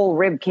his whole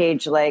rib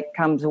cage like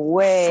comes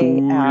way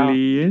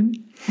out.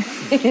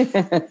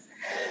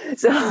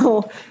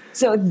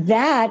 So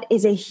that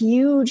is a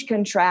huge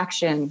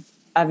contraction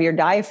of your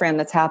diaphragm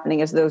that's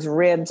happening as those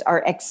ribs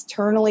are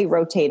externally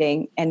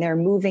rotating and they're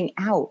moving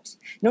out.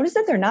 Notice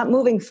that they're not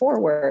moving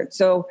forward.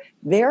 So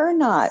they're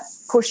not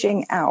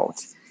pushing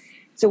out.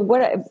 So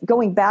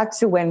going back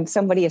to when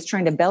somebody is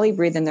trying to belly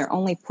breathe and they're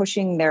only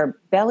pushing their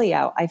belly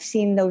out, I've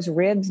seen those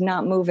ribs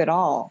not move at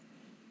all.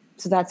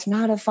 So that's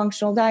not a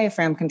functional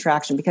diaphragm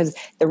contraction because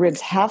the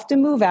ribs have to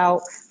move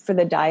out for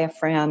the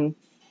diaphragm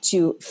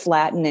to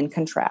flatten and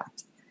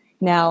contract.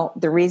 Now,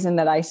 the reason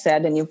that I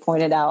said, and you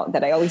pointed out,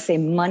 that I always say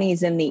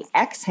money's in the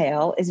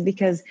exhale is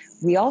because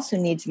we also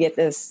need to get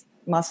this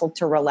muscle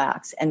to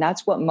relax. And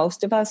that's what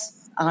most of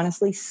us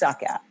honestly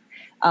suck at,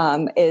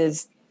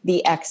 is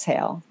the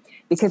exhale.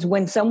 Because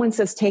when someone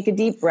says, take a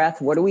deep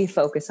breath, what do we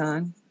focus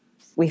on?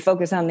 We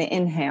focus on the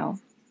inhale.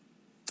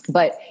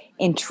 But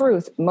in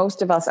truth,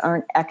 most of us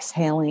aren't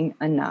exhaling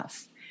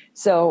enough.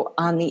 So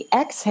on the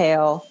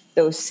exhale,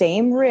 those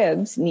same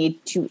ribs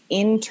need to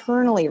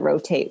internally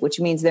rotate, which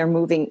means they're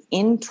moving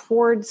in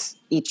towards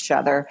each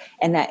other.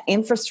 And that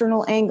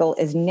infrasternal angle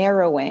is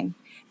narrowing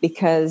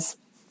because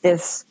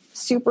this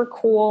super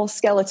cool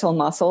skeletal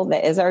muscle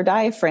that is our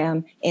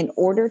diaphragm, in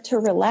order to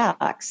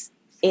relax,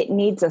 it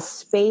needs a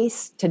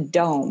space to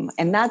dome.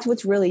 And that's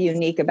what's really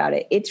unique about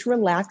it. Its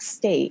relaxed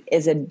state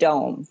is a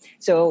dome.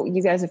 So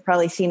you guys have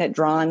probably seen it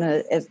drawn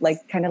as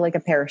kind of like a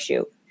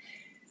parachute.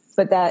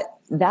 But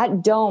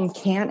that dome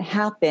can't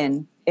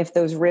happen if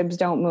those ribs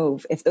don't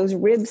move. If those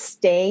ribs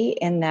stay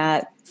in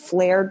that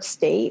flared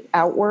state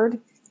outward,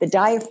 the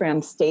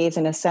diaphragm stays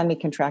in a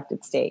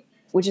semi-contracted state,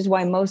 which is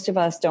why most of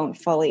us don't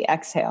fully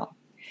exhale.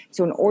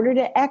 So in order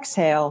to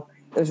exhale,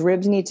 those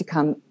ribs need to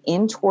come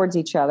in towards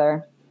each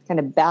other, kind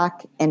of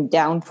back and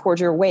down towards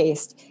your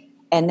waist,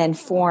 and then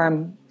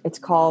form, it's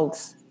called,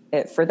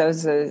 for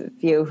those of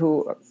you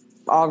who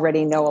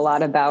already know a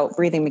lot about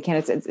breathing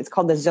mechanics, it's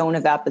called the zone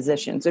of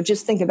apposition. So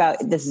just think about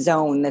this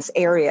zone, this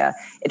area.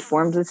 It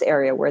forms this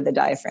area where the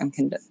diaphragm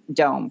can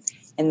dome,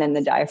 and then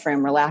the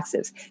diaphragm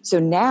relaxes. So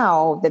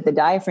now that the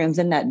diaphragm's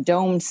in that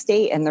domed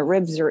state and the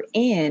ribs are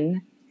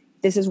in,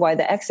 this is why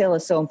the exhale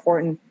is so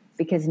important,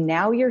 because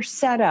now you're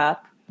set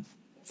up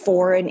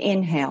for an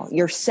inhale.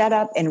 You're set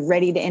up and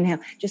ready to inhale.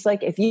 Just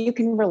like if you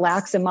can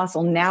relax a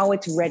muscle, now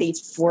it's ready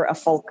for a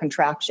full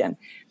contraction.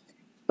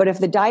 But if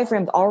the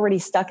diaphragm's already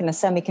stuck in a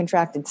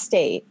semi-contracted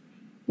state,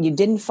 you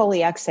didn't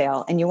fully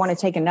exhale, and you want to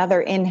take another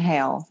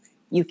inhale,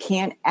 you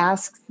can't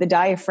ask the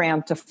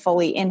diaphragm to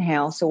fully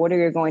inhale. So what are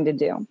you going to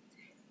do?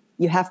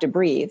 You have to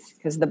breathe,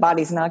 because the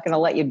body's not going to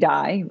let you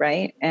die,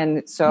 right?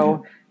 And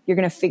so you're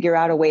going to figure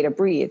out a way to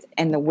breathe.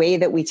 And the way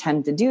that we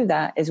tend to do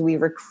that is we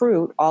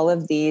recruit all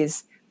of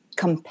these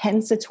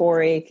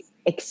compensatory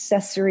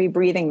accessory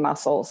breathing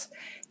muscles.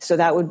 So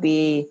that would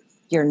be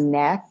your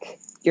neck,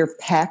 your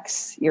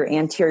pecs, your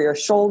anterior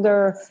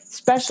shoulder,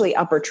 especially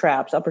upper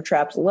traps. Upper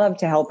traps love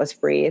to help us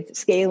breathe.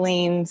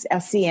 Scalenes,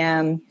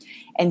 SCM.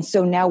 And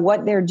so now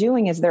what they're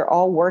doing is they're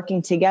all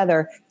working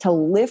together to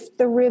lift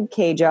the rib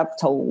cage up,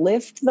 to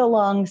lift the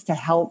lungs, to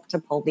help to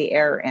pull the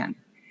air in.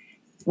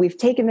 We've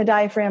taken the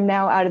diaphragm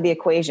now out of the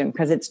equation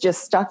because it's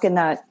just stuck in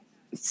that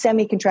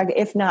semi-contracted,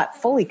 if not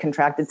fully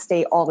contracted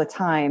state all the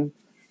time.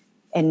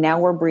 And now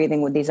we're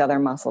breathing with these other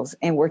muscles.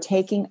 And we're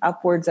taking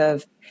upwards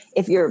of,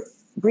 if your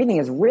breathing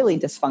is really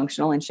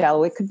dysfunctional and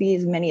shallow, it could be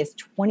as many as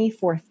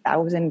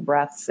 24,000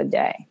 breaths a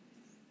day.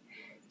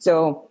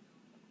 So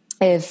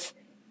if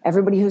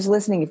everybody who's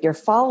listening, if you're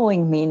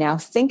following me now,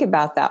 think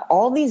about that.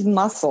 All these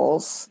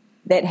muscles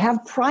that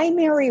have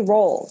primary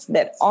roles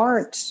that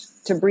aren't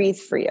to breathe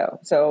for you.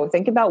 So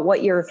think about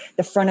what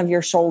the front of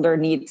your shoulder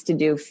needs to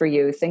do for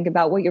you. Think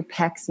about what your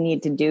pecs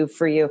need to do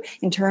for you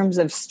in terms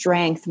of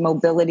strength,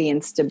 mobility,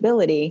 and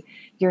stability,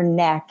 your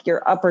neck,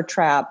 your upper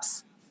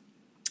traps.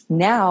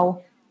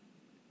 Now,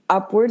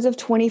 upwards of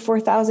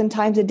 24,000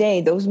 times a day,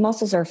 those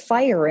muscles are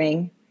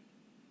firing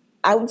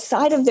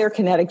outside of their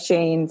kinetic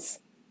chains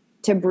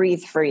to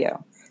breathe for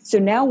you. So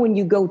now when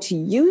you go to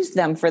use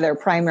them for their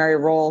primary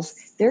roles,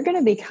 they're going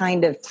to be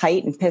kind of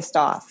tight and pissed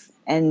off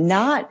and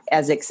not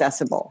as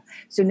accessible.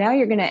 So now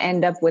you're going to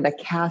end up with a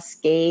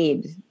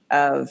cascade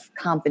of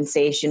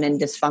compensation and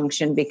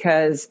dysfunction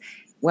because,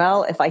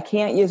 well, if I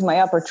can't use my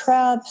upper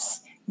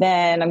traps,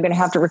 then I'm going to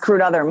have to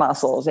recruit other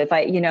muscles. If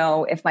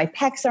my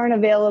pecs aren't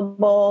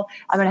available,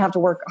 I'm going to have to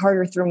work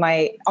harder through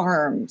my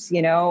arms. You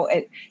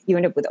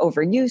end up with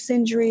overuse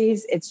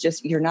injuries. It's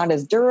just, you're not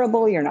as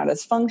durable. You're not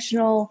as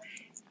functional.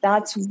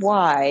 That's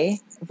why,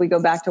 if we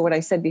go back to what I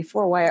said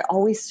before, why I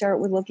always start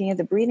with looking at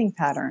the breathing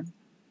pattern,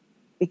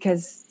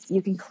 because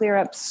you can clear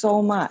up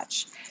so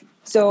much.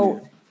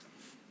 So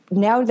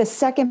now the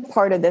second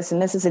part of this,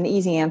 and this is an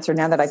easy answer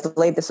now that I've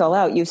laid this all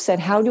out, you said,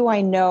 how do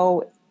I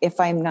know if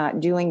I'm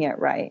not doing it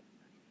right?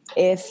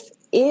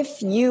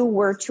 If you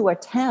were to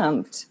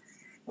attempt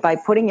by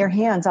putting your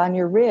hands on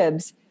your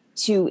ribs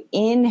to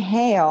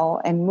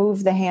inhale and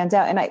move the hands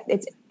out, and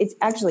it's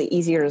actually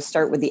easier to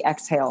start with the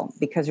exhale,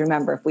 because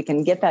remember, if we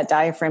can get that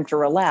diaphragm to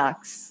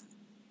relax,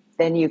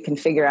 then you can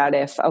figure out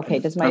if, okay,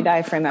 does my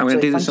diaphragm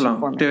actually function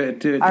for me? Do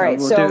it. All right,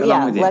 we'll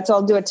so with you. Let's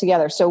all do it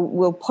together. So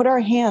we'll put our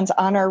hands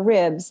on our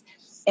ribs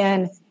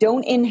and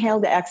don't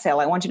inhale to exhale.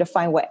 I want you to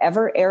find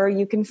whatever air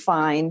you can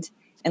find,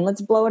 and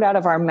let's blow it out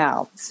of our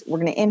mouths. We're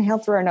going to inhale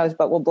through our nose,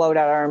 but we'll blow it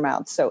out of our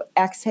mouths. So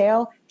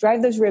exhale,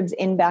 drive those ribs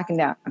in, back, and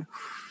down.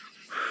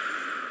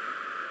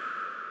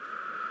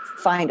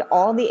 Find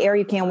all the air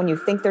you can. When you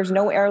think there's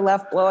no air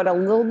left, blow it a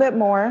little bit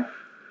more,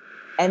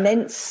 and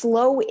then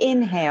slow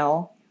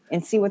inhale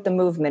and see what the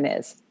movement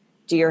is.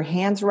 Do your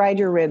hands ride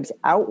your ribs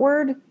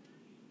outward,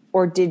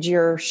 or did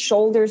your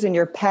shoulders and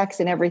your pecs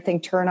and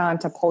everything turn on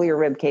to pull your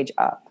rib cage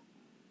up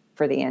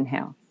for the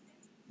inhale?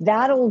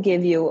 That'll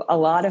give you a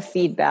lot of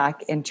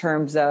feedback in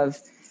terms of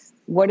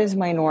what is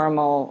my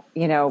normal,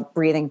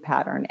 breathing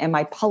pattern? Am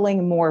I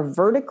pulling more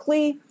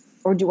vertically,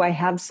 or do I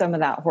have some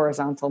of that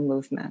horizontal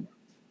movement?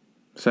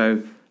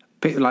 So,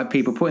 like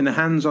people putting their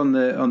hands on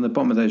the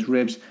bottom of those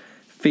ribs,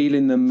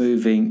 feeling them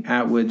moving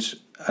outwards.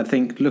 I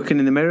think looking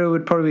in the mirror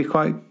would probably be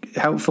quite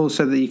helpful,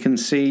 so that you can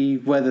see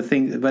whether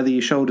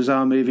your shoulders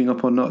are moving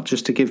up or not,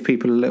 just to give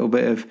people a little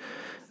bit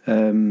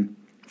of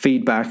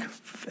feedback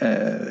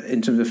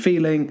in terms of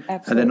feeling.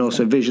 Absolutely. And then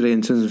also visually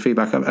in terms of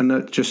feedback.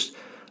 And just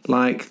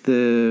like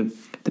the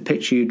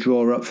picture you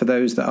draw up for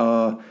those that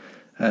are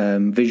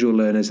visual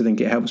learners, I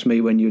think it helps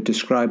me when you're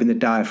describing the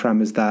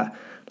diaphragm as that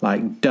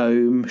like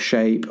dome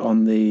shape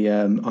on the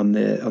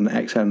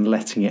exhale, and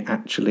letting it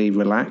actually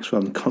relax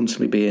rather than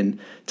constantly being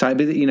tight.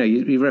 But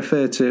you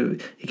refer to,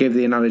 you gave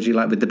the analogy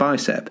like with the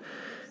bicep.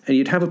 And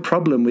you'd have a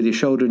problem with your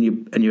shoulder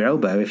and your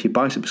elbow if your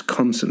bicep was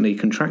constantly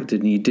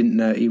contracted and you didn't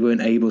know, you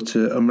weren't able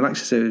to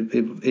unrelax it. So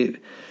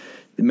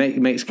it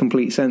makes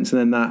complete sense.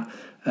 And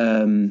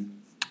then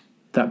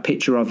that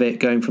picture of it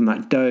going from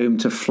that dome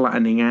to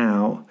flattening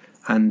out,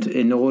 and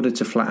in order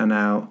to flatten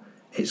out,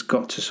 it's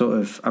got to sort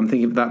of, I'm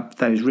thinking that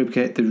those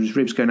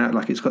ribs going out,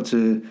 like it's got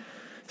to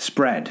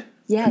spread.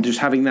 Yes. And just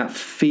having that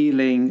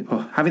feeling,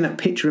 or having that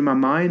picture in my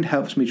mind,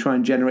 helps me try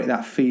and generate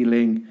that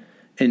feeling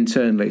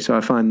internally. So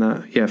I find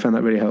that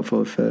really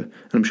helpful. And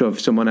I'm sure if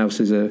someone else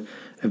is a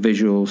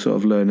visual sort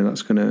of learner,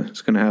 it's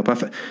gonna help.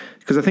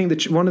 Because I think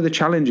that one of the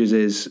challenges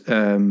is,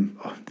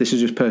 this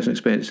is just personal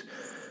experience.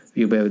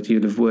 You'll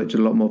have worked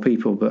with a lot more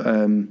people, but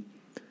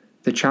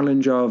the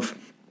challenge of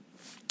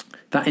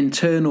that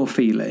internal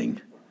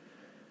feeling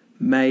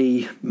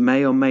may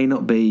or may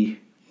not be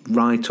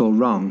right or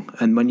wrong,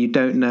 and when you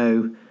don't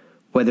know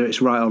whether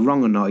it's right or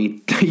wrong or not, you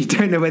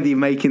don't know whether you're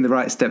making the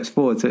right steps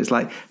forward. So it's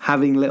like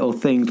having little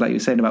things, like you were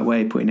saying about where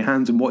you're putting your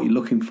hands and what you're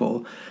looking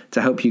for,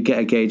 to help you get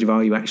a gauge of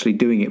are you actually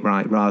doing it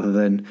right, rather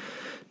than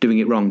doing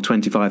it wrong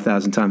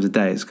 25,000 times a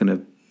day. It's going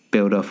to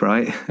build up,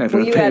 right? Well,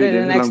 you added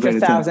an extra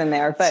 1,000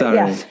 there, but sorry.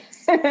 Yes.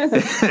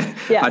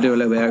 Yeah. I do a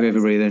little bit of over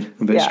breathing.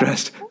 I'm a bit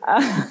stressed.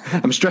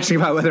 I'm stressing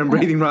about whether I'm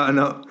breathing right or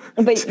not.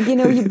 But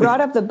you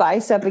brought up the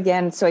bicep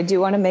again, so I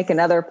do want to make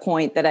another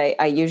point that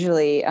I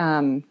usually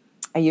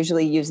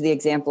use the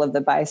example of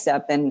the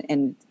bicep,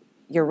 and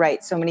you're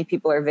right. So many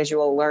people are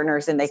visual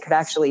learners, and they could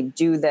actually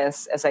do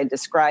this as I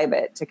describe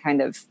it to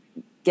kind of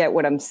get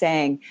what I'm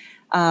saying.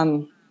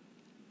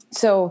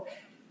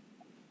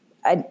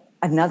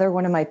 Another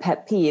one of my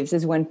pet peeves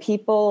is when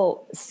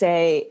people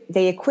say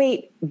they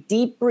equate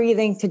deep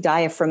breathing to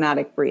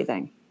diaphragmatic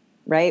breathing,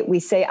 right?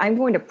 We say, I'm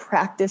going to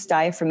practice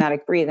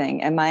diaphragmatic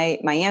breathing. And my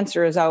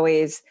answer is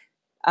always,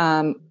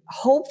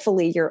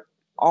 hopefully you're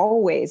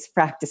always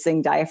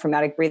practicing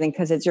diaphragmatic breathing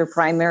because it's your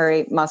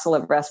primary muscle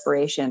of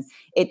respiration.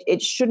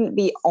 It shouldn't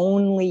be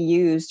only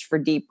used for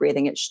deep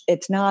breathing.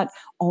 It's not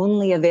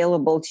only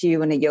available to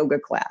you in a yoga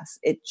class.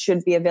 It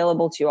should be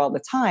available to you all the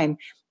time.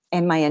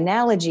 And my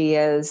analogy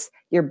is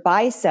your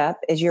bicep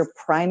is your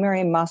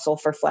primary muscle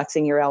for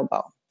flexing your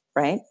elbow,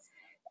 right?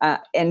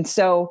 And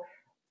so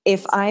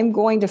if I'm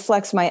going to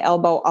flex my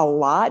elbow a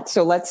lot,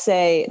 so let's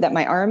say that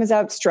my arm is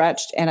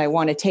outstretched and I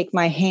want to take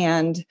my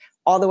hand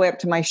all the way up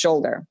to my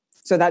shoulder.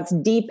 So that's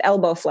deep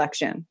elbow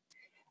flexion.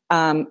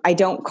 I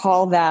don't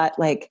call that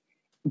like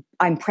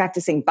I'm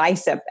practicing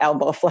bicep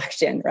elbow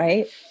flexion,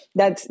 right?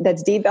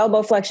 That's deep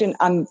elbow flexion.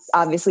 I'm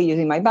obviously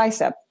using my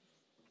bicep.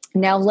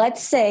 Now,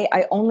 let's say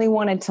I only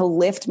wanted to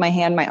lift my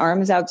hand. My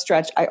arm is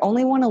outstretched. I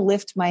only want to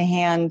lift my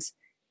hand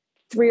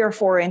 3 or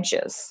 4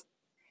 inches.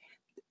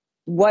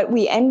 What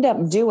we end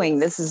up doing,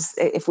 this is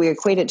if we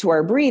equate it to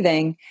our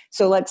breathing.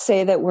 So let's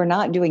say that we're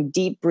not doing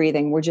deep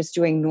breathing. We're just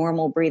doing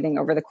normal breathing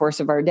over the course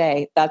of our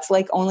day. That's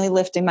like only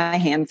lifting my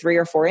hand 3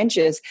 or 4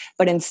 inches.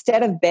 But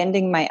instead of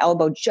bending my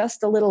elbow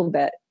just a little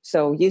bit,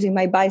 so using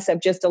my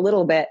bicep just a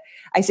little bit,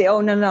 I say,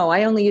 oh, no,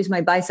 I only use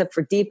my bicep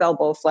for deep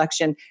elbow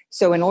flexion.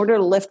 So in order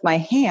to lift my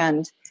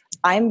hand,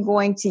 I'm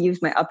going to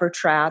use my upper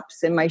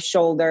traps and my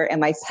shoulder and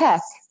my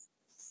pec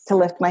to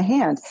lift my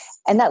hand.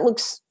 And that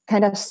looks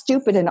kind of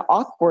stupid and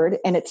awkward,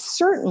 and it's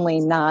certainly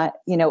not,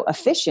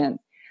 efficient.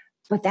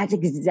 But that's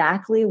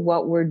exactly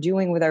what we're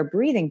doing with our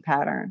breathing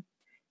pattern,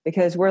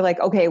 because we're like,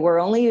 okay, we're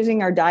only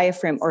using our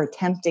diaphragm or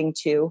attempting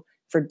to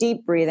for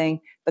deep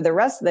breathing, but the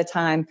rest of the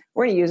time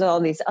we're going to use all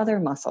these other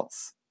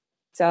muscles.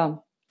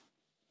 So,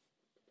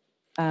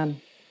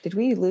 did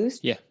we lose?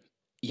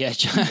 Yeah,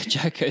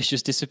 Jacko's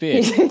just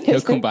disappeared.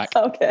 He'll come back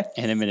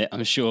in a minute,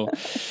 I'm sure.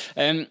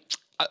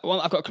 I've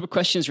got a couple of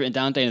questions written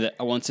down, Dana, that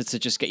I wanted to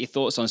just get your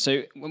thoughts on.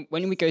 So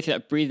when we go through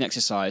that breathing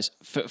exercise,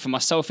 for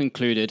myself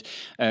included,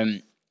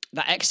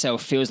 that exhale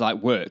feels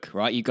like work,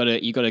 right? You got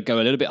to go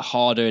a little bit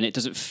harder, and it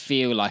doesn't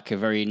feel like a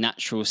very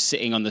natural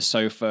sitting on the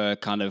sofa,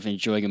 kind of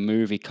enjoying a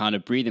movie kind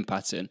of breathing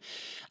pattern.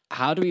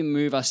 How do we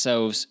move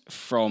ourselves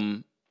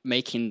from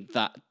making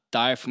that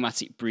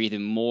diaphragmatic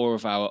breathing more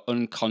of our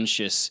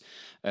unconscious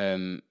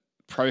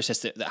process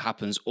that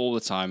happens all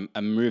the time,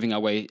 and moving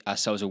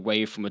ourselves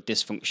away from a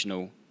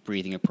dysfunctional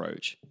breathing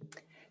approach?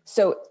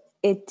 So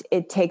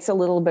it takes a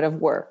little bit of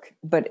work,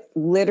 but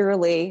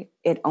literally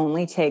it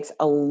only takes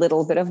a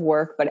little bit of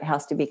work, but it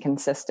has to be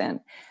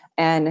consistent.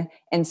 And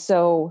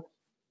so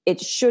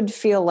it should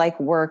feel like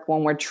work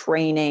when we're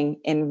training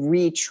and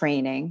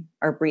retraining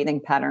our breathing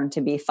pattern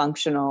to be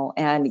functional.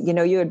 And,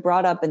 you had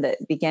brought up in the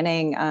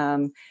beginning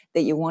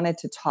that you wanted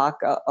to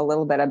talk a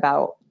little bit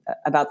about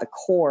the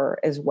core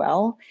as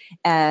well.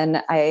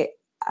 And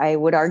I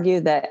would argue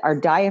that our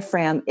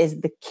diaphragm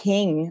is the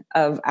king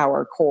of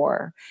our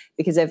core,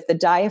 because if the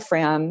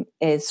diaphragm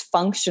is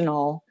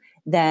functional,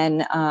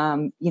 then,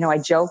 I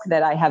joke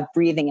that I have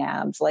breathing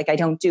abs. Like I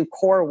don't do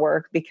core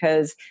work,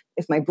 because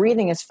if my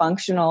breathing is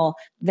functional,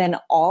 then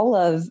all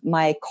of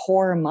my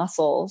core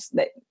muscles,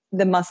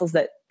 the muscles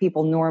that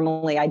people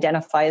normally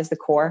identify as the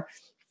core,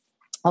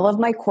 all of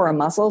my core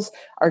muscles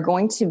are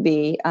going to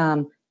be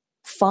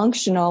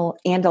functional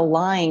and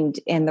aligned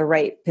in the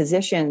right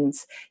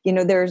positions.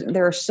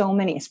 There are so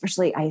many,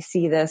 especially I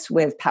see this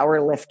with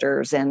power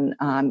lifters and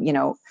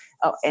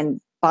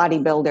and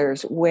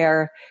bodybuilders,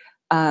 where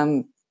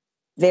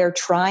they're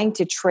trying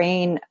to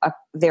train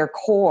their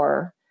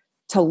core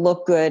to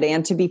look good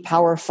and to be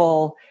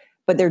powerful,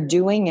 but they're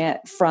doing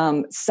it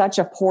from such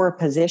a poor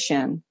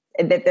position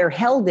that they're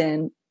held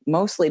in,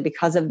 mostly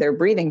because of their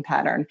breathing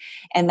pattern.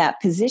 And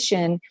that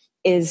position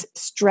is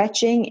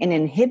stretching and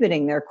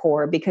inhibiting their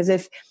core, because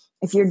if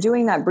you're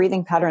doing that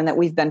breathing pattern that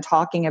we've been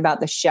talking about,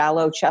 the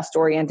shallow chest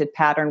oriented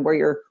pattern where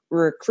you're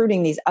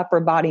recruiting these upper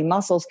body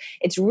muscles,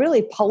 it's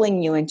really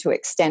pulling you into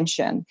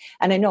extension.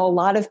 And I know a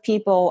lot of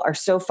people are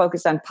so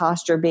focused on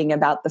posture being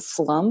about the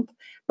slump,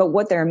 but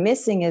what they're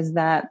missing is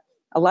that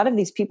a lot of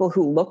these people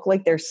who look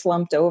like they're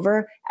slumped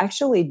over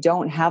actually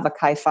don't have a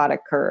kyphotic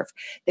curve.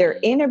 They're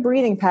in a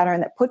breathing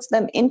pattern that puts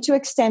them into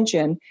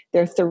extension.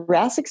 Their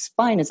thoracic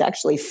spine is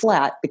actually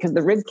flat because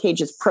the rib cage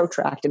is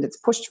protracted. It's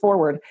pushed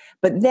forward.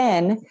 But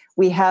then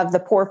we have the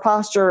poor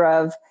posture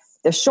of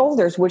the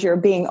shoulders, which are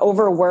being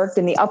overworked,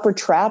 and the upper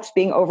traps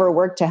being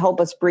overworked to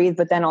help us breathe.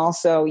 But then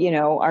also,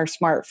 our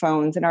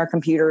smartphones and our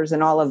computers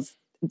and all of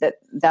that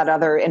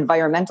other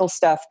environmental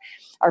stuff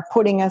are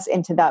putting us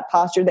into that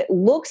posture that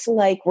looks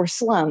like we're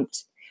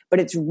slumped, but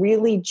it's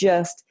really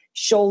just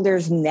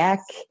shoulders,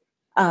 neck,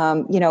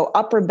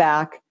 upper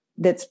back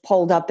that's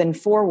pulled up and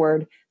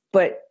forward,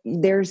 but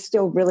there's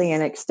still really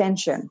an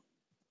extension.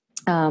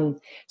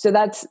 So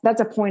that's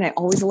a point I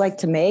always like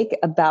to make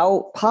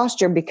about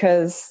posture,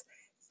 because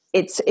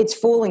it's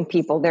fooling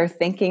people. They're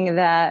thinking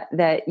that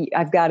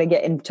I've got to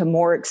get into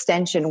more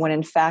extension, when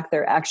in fact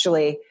they're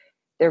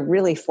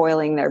really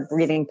foiling their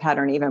breathing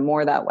pattern even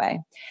more that way.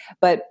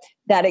 But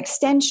that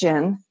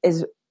extension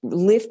is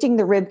lifting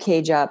the rib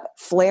cage up,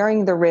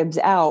 flaring the ribs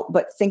out.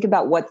 But think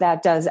about what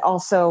that does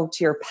also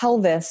to your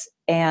pelvis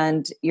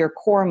and your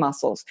core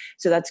muscles.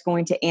 So that's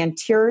going to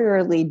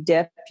anteriorly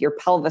dip your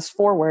pelvis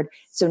forward.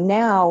 So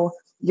now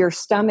your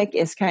stomach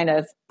is kind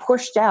of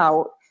pushed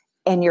out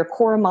and your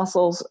core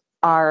muscles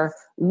are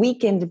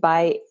weakened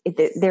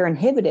they're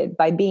inhibited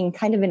by being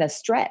kind of in a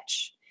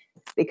stretch,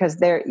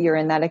 because you're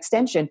in that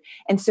extension.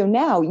 And so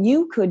now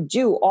you could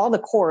do all the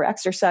core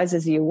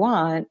exercises you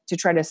want to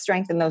try to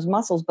strengthen those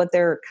muscles, but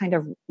their kind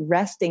of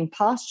resting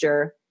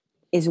posture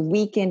is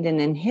weakened and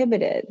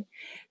inhibited.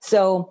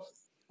 So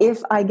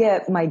if I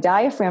get my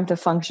diaphragm to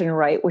function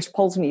right, which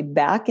pulls me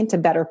back into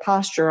better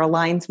posture,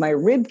 aligns my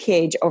rib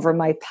cage over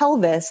my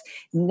pelvis,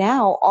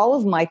 now all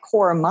of my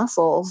core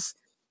muscles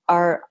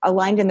are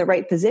aligned in the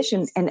right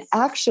position. And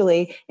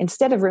actually,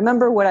 instead of,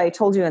 remember what I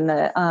told you in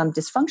the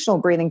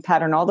dysfunctional breathing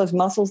pattern, all those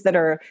muscles that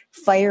are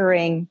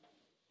firing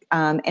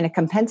in a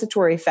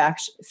compensatory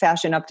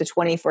fashion up to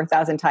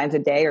 24,000 times a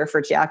day, or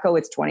for Jacko,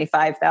 it's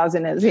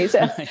 25,000, as he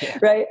said, yeah.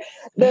 Right?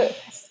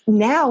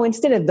 Now,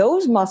 instead of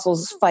those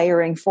muscles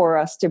firing for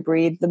us to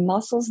breathe, the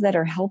muscles that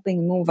are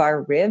helping move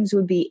our ribs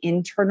would be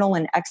internal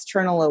and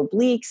external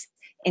obliques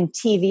and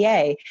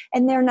TVA.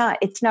 And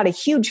it's not a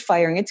huge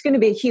firing. It's going to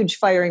be a huge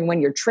firing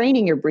when you're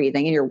training your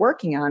breathing and you're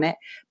working on it.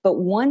 But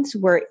once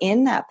we're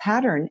in that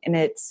pattern and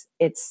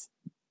it's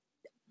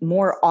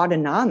more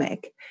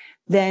autonomic,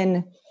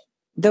 then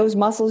those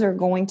muscles are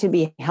going to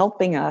be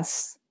helping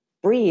us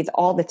breathe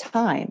all the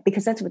time,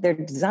 because that's what they're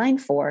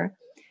designed for.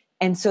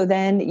 And so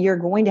then you're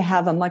going to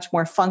have a much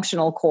more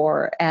functional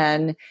core.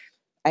 And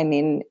I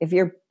mean, if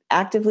you're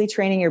actively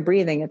training your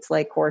breathing, it's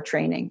like core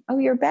training. Oh,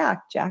 you're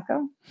back,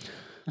 Jacko.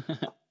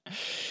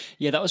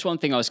 Yeah, that was one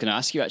thing I was going to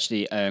ask you,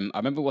 actually. I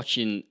remember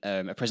watching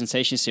a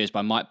presentation series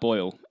by Mike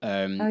Boyle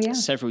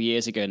several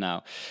years ago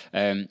now.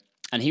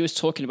 And he was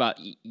talking about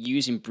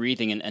using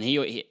breathing, and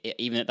he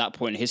even at that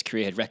point in his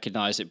career had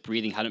recognized that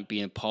breathing hadn't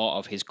been a part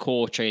of his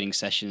core training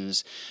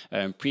sessions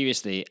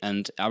previously.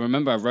 And I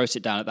remember I wrote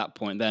it down at that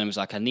point then and was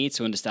like, I need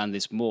to understand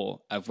this more.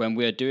 Of when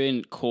we're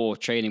doing core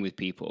training with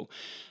people,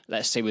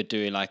 let's say we're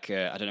doing like,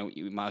 I don't know,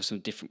 we might have some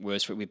different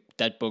words for it, with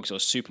dead bugs or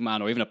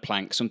Superman or even a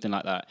plank, something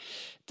like that,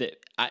 that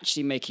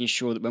actually making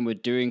sure that when we're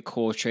doing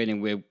core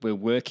training, we're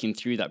working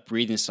through that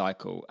breathing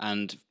cycle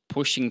and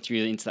pushing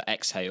through into the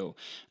exhale.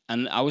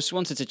 And I just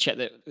wanted to check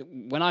that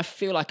when I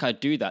feel like I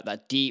do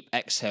that deep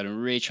exhale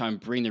and really try and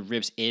bring the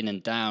ribs in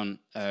and down,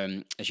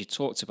 as you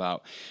talked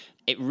about,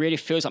 it really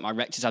feels like my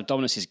rectus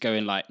abdominis is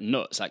going like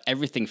nuts. Like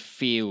everything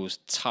feels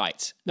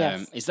tight.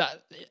 Yes. Is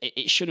that,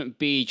 it shouldn't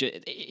be,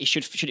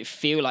 should it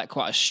feel like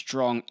quite a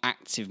strong,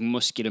 active,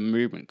 muscular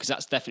movement? Because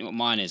that's definitely what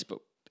mine is, but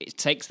it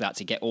takes that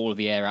to get all of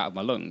the air out of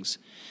my lungs.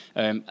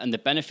 And the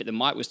benefit that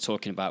Mike was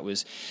talking about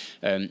was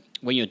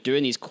when you're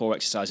doing these core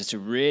exercises to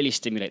really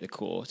stimulate the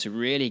core, to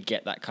really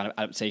get that kind of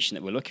adaptation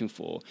that we're looking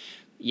for.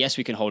 Yes,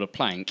 we can hold a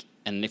plank,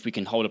 and if we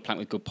can hold a plank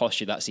with good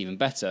posture, that's even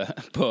better.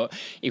 But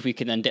if we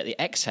can then get the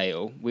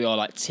exhale, we are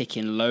like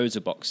ticking loads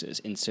of boxes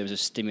in terms of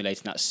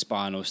stimulating that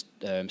spinal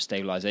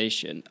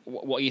stabilization.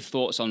 What are your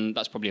thoughts on,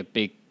 that's probably a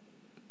big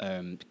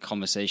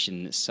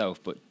conversation in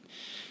itself, but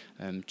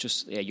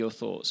your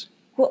thoughts.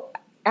 Well,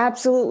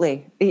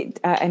 absolutely.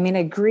 I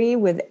agree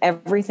with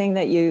everything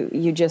that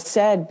you just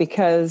said,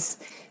 because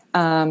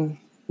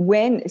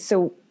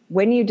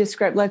when you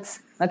describe, let's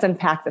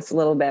unpack this a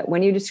little bit.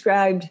 When you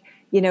described,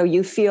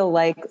 you feel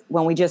like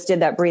when we just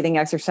did that breathing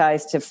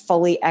exercise to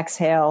fully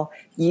exhale,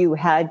 you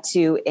had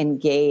to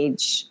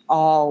engage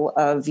all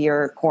of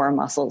your core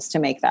muscles to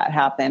make that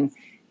happen.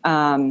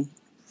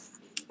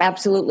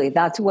 Absolutely.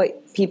 That's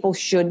what people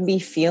should be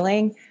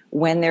feeling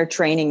when they're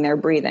training their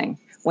breathing,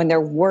 when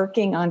they're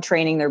working on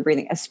training their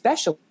breathing,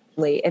 especially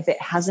if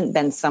it hasn't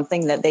been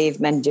something that they've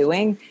been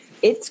doing.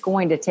 It's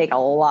going to take a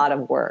lot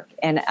of work.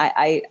 And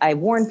I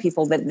warn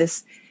people that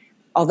this,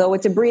 although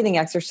it's a breathing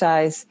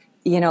exercise,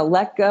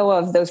 let go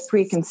of those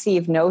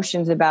preconceived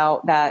notions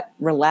about that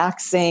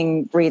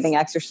relaxing breathing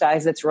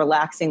exercise that's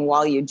relaxing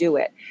while you do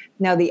it.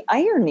 Now, the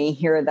irony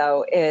here,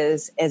 though,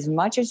 is as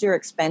much as you're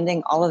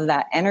expending all of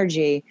that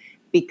energy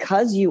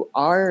because you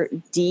are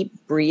deep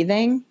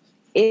breathing,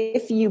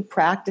 if you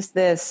practice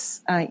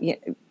this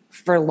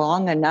for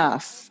long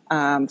enough,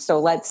 so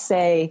let's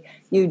say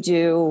you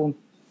do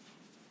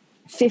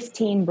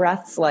 15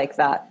 breaths like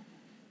that,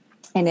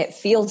 and it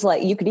feels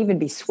like you could even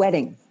be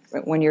sweating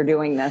when you're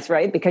doing this,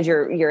 right? Because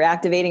you're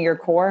activating your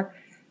core,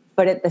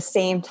 but at the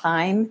same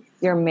time,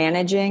 you're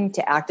managing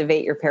to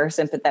activate your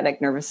parasympathetic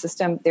nervous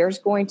system. There's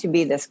going to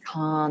be this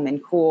calm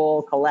and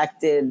cool,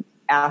 collected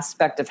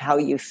aspect of how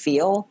you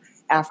feel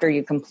after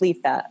you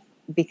complete that,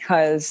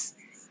 because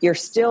you're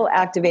still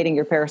activating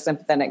your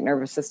parasympathetic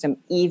nervous system,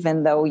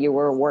 even though you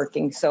were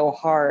working so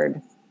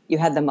hard, you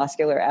had the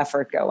muscular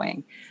effort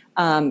going.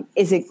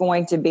 Is it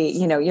going to be,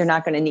 you're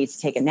not going to need to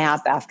take a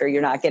nap after,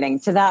 you're not getting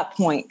to that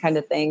point kind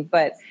of thing,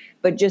 but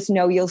just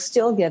know you'll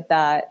still get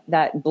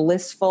that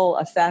blissful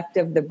effect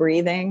of the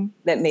breathing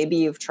that maybe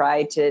you've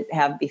tried to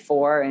have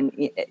before, and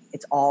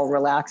it's all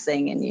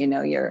relaxing and,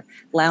 you're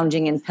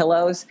lounging in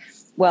pillows.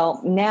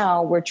 Well,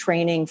 now we're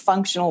training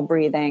functional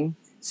breathing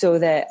so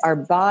that our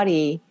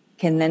body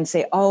can then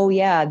say, oh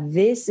yeah,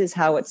 this is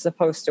how it's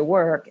supposed to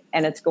work.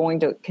 And it's going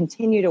to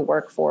continue to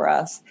work for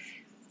us,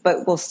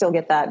 but we'll still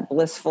get that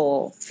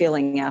blissful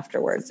feeling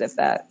afterwards, if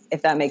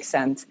that makes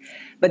sense.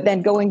 But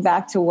then going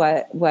back to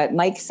what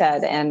Mike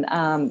said, and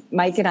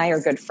Mike and I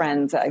are good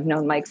friends. I've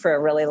known Mike for a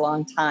really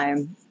long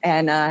time.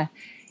 And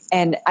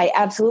I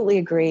absolutely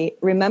agree.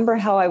 Remember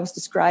how I was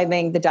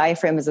describing the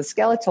diaphragm as a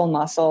skeletal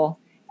muscle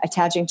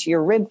attaching to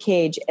your rib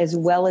cage as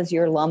well as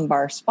your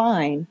lumbar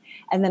spine.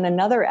 And then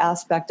another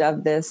aspect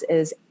of this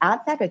is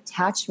at that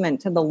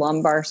attachment to the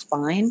lumbar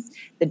spine,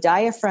 the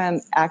diaphragm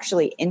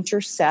actually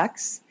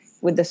intersects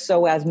with the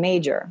psoas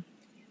major.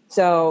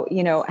 So,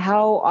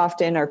 how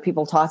often are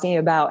people talking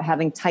about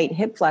having tight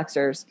hip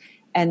flexors?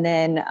 And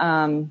then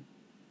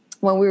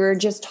when we were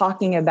just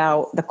talking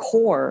about the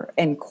core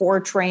and core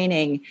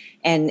training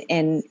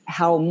and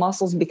how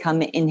muscles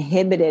become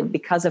inhibited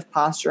because of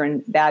posture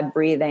and bad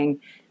breathing,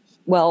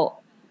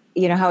 well,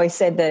 how I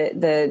said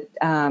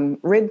the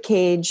rib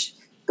cage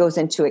goes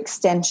into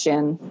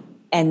extension,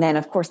 and then,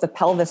 of course, the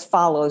pelvis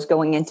follows,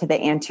 going into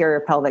the anterior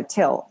pelvic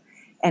tilt.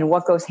 And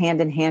what goes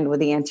hand in hand with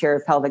the anterior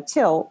pelvic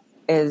tilt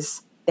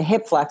is the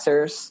hip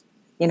flexors,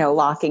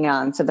 locking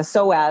on. So the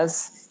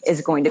psoas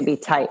is going to be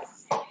tight.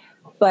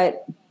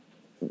 But,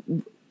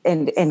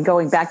 and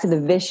going back to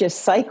the vicious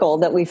cycle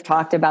that we've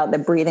talked about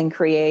that breathing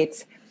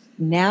creates,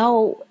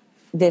 now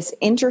this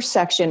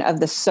intersection of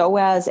the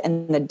psoas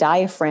and the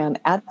diaphragm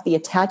at the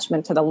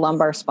attachment to the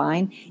lumbar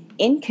spine,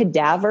 in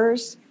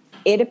cadavers,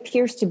 it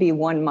appears to be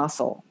one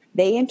muscle.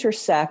 They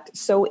intersect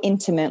so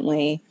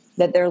intimately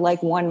that they're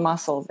like one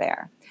muscle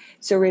there.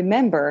 So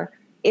remember,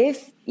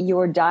 if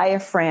your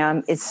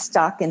diaphragm is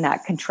stuck in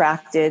that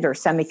contracted or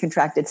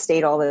semi-contracted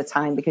state all the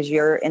time because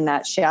you're in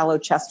that shallow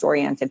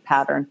chest-oriented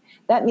pattern,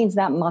 that means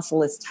that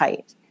muscle is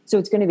tight. So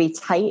it's going to be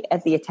tight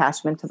at the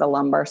attachment to the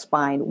lumbar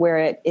spine, where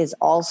it is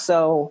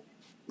also,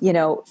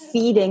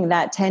 feeding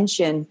that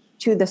tension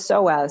to the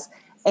psoas.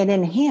 And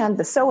in hand,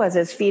 the psoas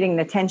is feeding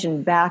the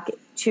tension back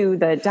to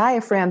the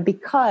diaphragm,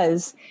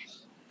 because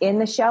in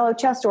the shallow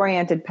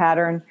chest-oriented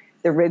pattern,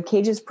 the rib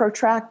cage is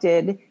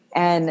protracted,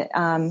 and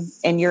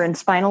you're in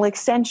spinal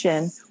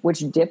extension,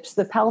 which dips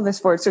the pelvis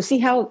forward. So see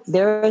how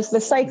there's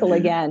the cycle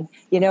again.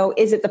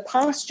 Is it the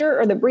posture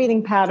or the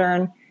breathing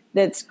pattern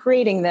that's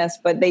creating this?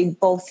 But they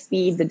both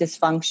feed the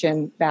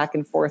dysfunction back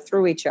and forth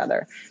through each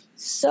other.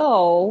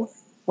 So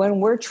when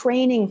we're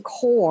training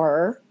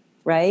core,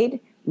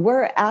 right,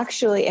 we're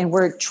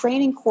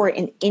training core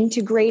and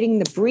integrating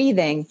the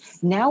breathing.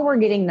 Now we're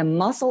getting the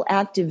muscle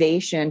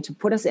activation to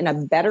put us in a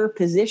better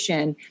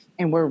position,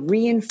 and we're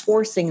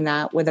reinforcing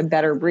that with a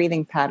better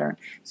breathing pattern.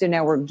 So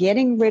now we're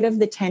getting rid of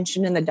the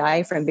tension in the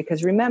diaphragm,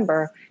 because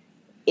remember,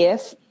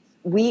 if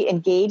we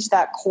engage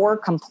that core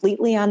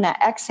completely on that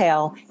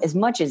exhale, as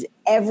much as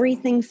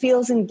everything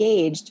feels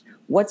engaged,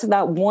 what's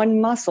that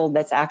one muscle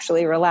that's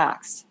actually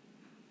relaxed?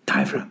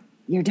 Diaphragm.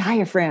 Your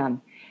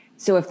diaphragm.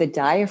 So if the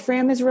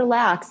diaphragm is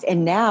relaxed,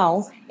 and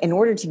now in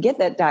order to get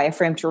that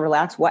diaphragm to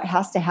relax, what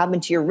has to happen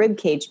to your rib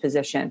cage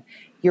position?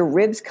 Your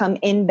ribs come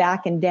in,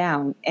 back, and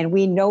down. And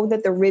we know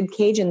that the rib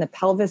cage and the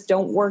pelvis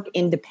don't work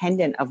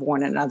independent of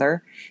one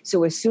another.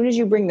 So as soon as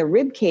you bring the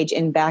rib cage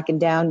in, back, and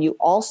down, you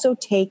also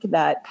take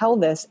that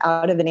pelvis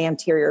out of an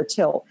anterior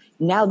tilt.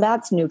 Now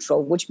that's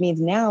neutral, which means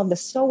now the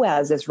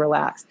psoas is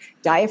relaxed.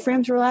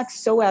 Diaphragm's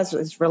relaxed, psoas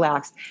is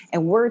relaxed.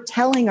 And we're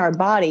telling our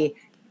body,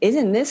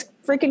 isn't this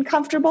freaking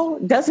comfortable?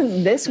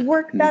 Doesn't this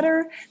work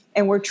better?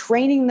 And we're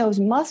training those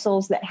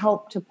muscles that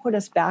help to put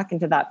us back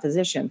into that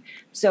position.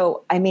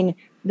 So, I mean,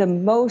 the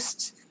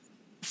most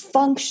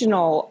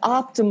functional,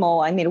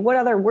 optimal, I mean, what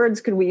other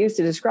words could we use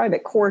to describe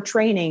it? Core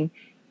training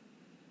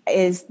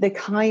is the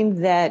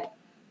kind that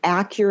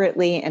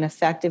accurately and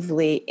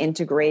effectively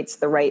integrates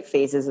the right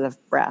phases of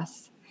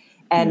breath.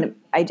 And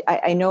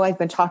I know I've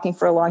been talking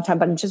for a long time,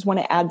 but I just want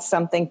to add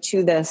something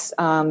to this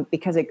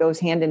because it goes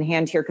hand in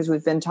hand here, because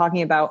we've been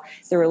talking about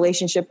the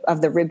relationship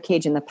of the rib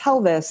cage and the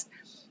pelvis.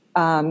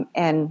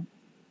 And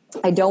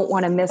I don't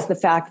want to miss the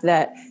fact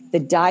that the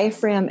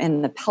diaphragm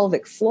and the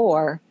pelvic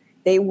floor,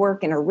 they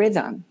work in a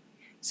rhythm.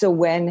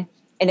 So and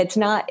it's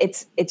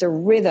a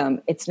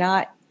rhythm. It's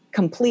not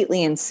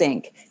completely in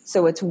sync.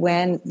 So it's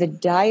when the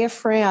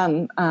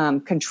diaphragm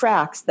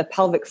contracts, the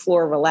pelvic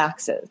floor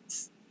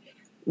relaxes.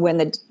 When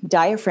the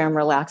diaphragm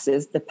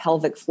relaxes, the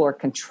pelvic floor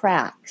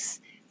contracts.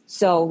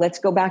 So let's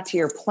go back to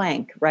your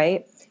plank,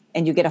 right?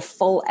 And you get a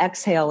full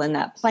exhale in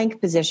that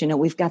plank position. And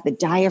we've got the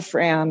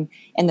diaphragm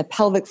and the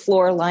pelvic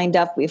floor lined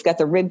up. We've got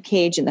the rib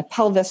cage and the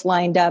pelvis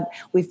lined up.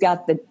 We've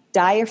got the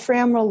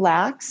diaphragm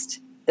relaxed,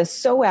 the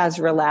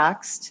psoas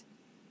relaxed.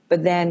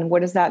 But then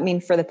what does that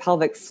mean for the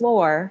pelvic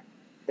floor?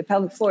 The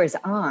pelvic floor is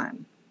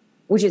on,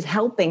 which is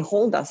helping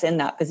hold us in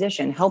that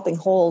position, helping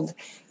hold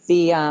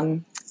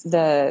the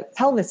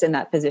pelvis in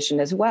that position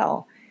as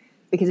well.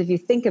 Because if you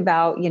think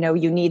about,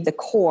 you need the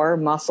core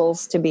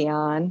muscles to be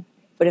on,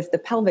 but if the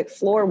pelvic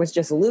floor was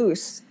just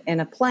loose in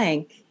a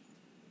plank,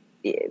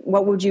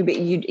 what would you be?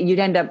 You'd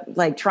end up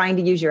like trying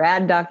to use your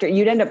adductor.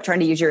 You'd end up trying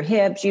to use your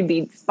hips. You'd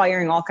be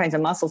firing all kinds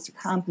of muscles to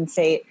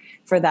compensate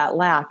for that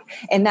lack.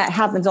 And that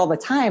happens all the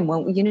time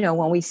when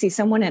we see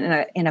someone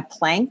in a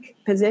plank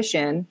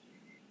position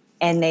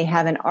and they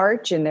have an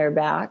arch in their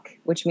back,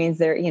 which means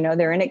they're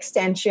in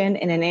extension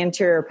and an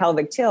anterior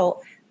pelvic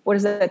tilt. What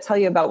does that tell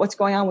you about what's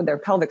going on with their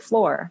pelvic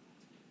floor?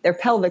 Their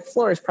pelvic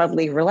floor is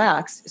probably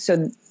relaxed.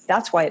 So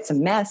that's why it's a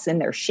mess and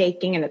they're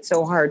shaking and it's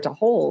so hard to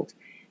hold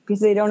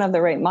because they don't have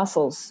the right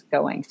muscles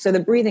going. So the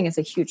breathing is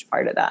a huge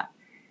part of that.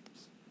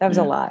 That was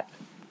a lot.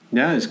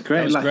 Yeah, it's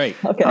great. That was great.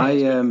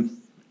 Okay.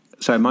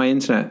 So my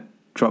internet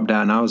dropped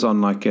down. I was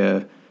on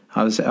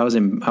I was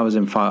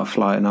in fight or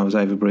flight, and I was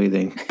over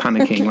breathing,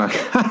 panicking. Like,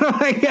 how do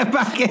I get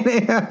back in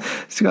here?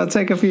 Just got to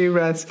take a few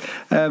breaths.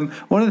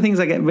 One of the things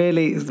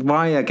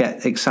why I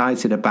get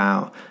excited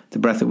about the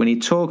breath, that when you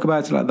talk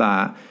about it like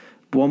that,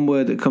 one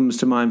word that comes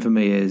to mind for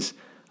me is,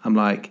 I'm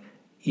like,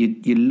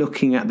 you're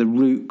looking at the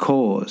root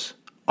cause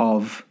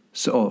of,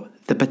 sort of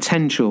the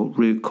potential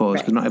root cause,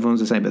 because not everyone's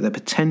the same, but the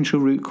potential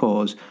root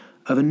cause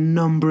of a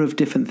number of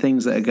different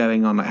things that are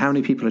going on. Like how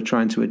many people are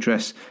trying to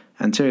address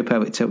anterior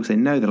pelvic tilt because they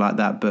know they're like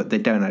that, but they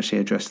don't actually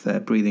address their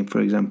breathing,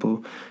 for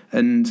example.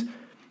 And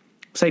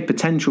say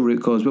potential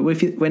root cause, but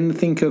when you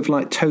think of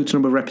like total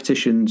number of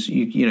repetitions,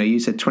 you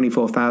said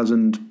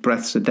 24,000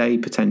 breaths a day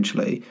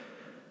potentially.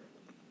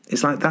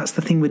 It's like that's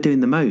the thing we're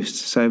doing the most.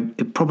 So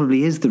it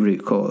probably is the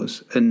root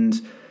cause.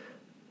 And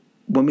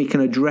when we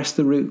can address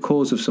the root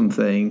cause of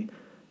something,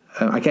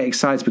 I get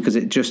excited because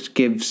it just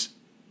gives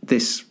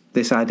this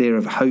idea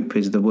of hope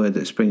is the word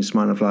that springs to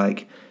mind, of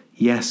like,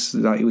 yes,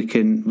 like we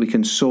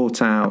can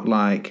sort out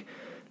like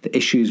the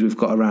issues we've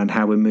got around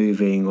how we're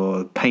moving,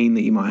 or pain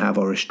that you might have,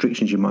 or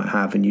restrictions you might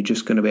have, and you're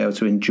just going to be able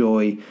to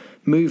enjoy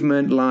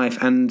movement,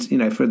 life, and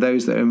for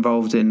those that are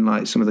involved in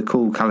like some of the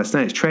cool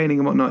calisthenics training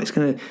and whatnot, it's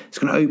going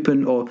to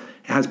open, or it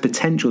has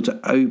potential to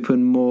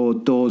open more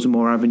doors and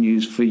more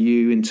avenues for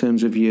you in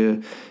terms of your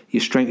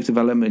strength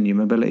development, your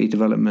mobility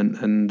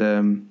development, and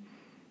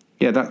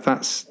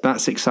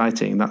that's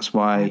exciting. That's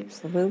why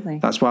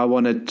I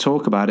want to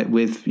talk about it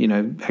with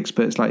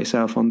experts like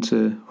yourself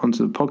onto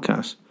the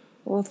podcast.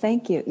 Well,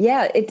 thank you.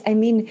 Yeah,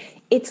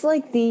 it's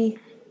like the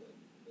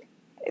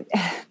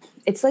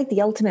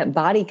ultimate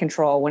body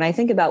control. When I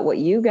think about what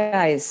you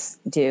guys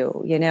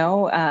do,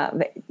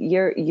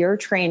 your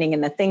training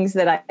and the things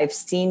that I've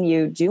seen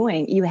you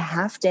doing, you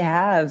have to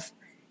have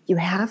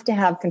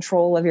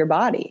control of your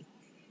body.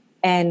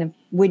 And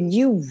when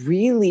you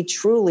really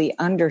truly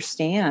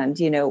understand,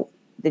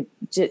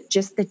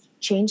 the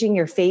changing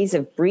your phase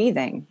of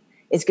breathing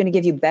is going to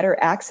give you better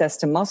access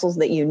to muscles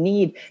that you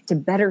need to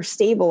better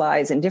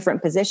stabilize in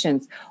different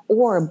positions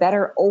or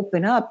better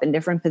open up in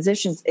different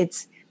positions.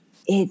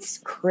 It's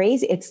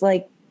crazy. It's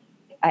like,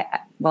 I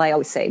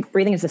always say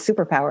breathing is a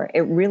superpower.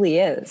 It really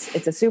is.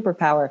 It's a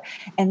superpower.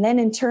 And then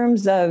in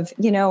terms of,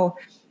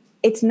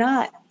 it's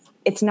not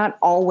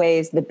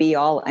always the be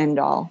all end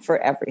all for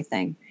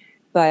everything,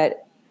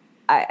 but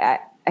I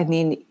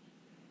mean,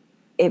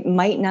 it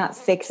might not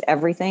fix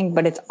everything,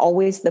 but it's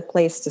always the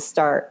place to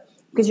start,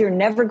 because you're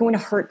never going to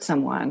hurt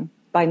someone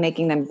by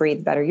making them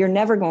breathe better. You're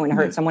never going to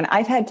hurt someone.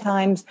 I've had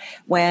times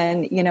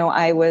when,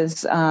 I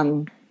was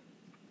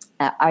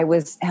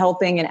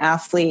helping an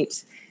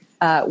athlete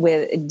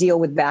deal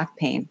with back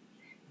pain.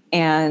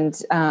 And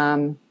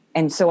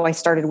And so I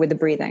started with the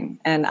breathing,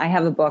 and I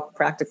have a book,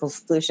 Practical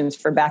Solutions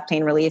for Back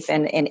Pain Relief.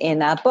 And in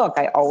that book,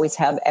 I always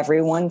have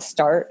everyone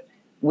start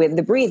with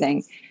the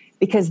breathing,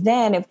 because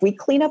then if we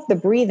clean up the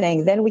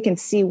breathing, then we can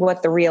see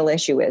what the real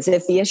issue is.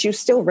 If the issue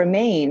still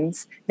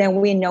remains,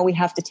 then we know we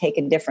have to take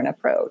a different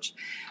approach.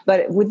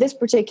 But with this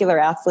particular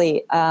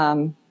athlete,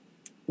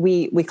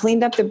 we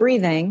cleaned up the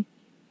breathing,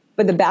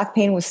 but the back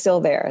pain was still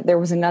there. There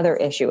was another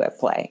issue at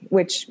play,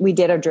 which we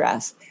did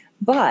address.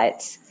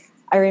 But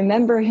I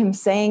remember him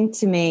saying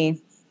to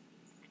me,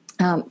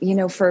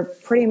 for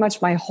pretty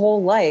much my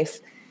whole life,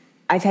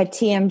 I've had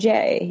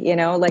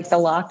TMJ, like the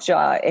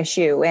lockjaw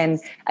issue, and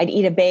I'd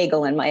eat a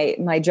bagel and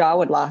my jaw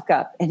would lock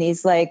up. And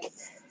he's like,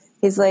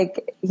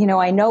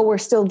 I know we're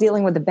still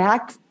dealing with the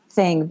back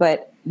thing,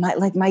 but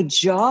my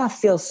jaw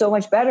feels so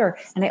much better.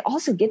 And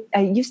I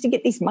used to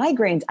get these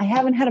migraines. I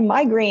haven't had a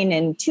migraine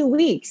in 2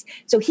 weeks.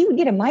 So he would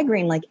get a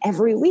migraine like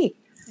every week.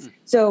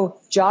 So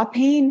jaw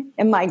pain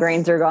and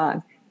migraines are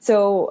gone.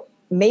 So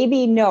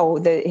maybe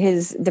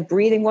the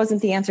breathing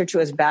wasn't the answer to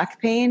his back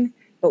pain,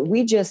 but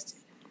we just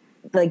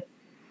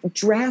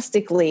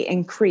drastically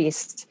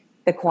increased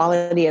the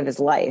quality of his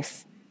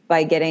life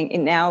by getting,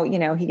 and now,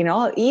 he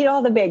can eat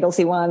all the bagels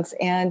he wants,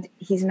 and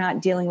he's not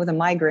dealing with a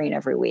migraine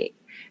every week.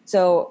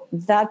 So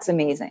that's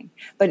amazing.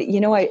 But,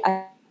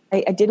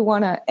 I did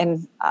want to,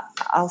 and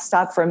I'll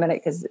stop for a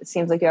minute because it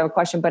seems like you have a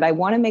question, but I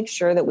want to make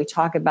sure that we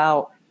talk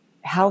about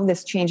how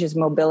this changes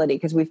mobility,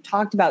 because we've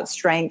talked about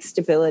strength,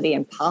 stability,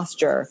 and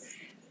posture,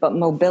 but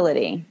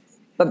mobility.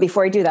 But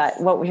before I do that,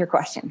 what was your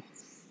question?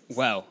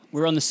 Well,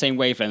 we're on the same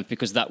wavelength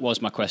because that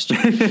was my question.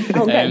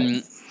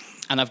 Okay.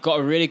 And I've got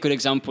a really good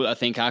example that I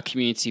think our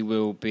community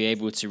will be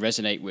able to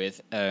resonate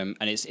with. And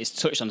it's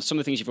touched on some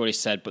of the things you've already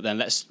said, but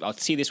then I'll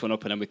tee this one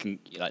up and then we can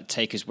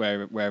take us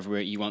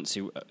wherever you want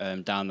to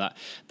down that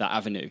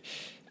avenue.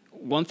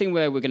 One thing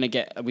where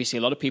we see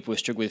a lot of people who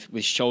struggle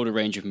with shoulder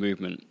range of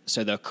movement.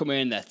 So they'll come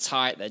in, they're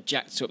tight, they're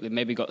jacked up, they've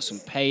maybe got some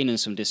pain and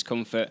some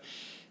discomfort.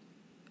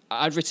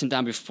 I'd written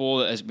down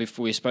before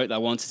we spoke that I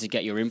wanted to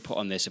get your input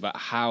on this about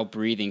how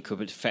breathing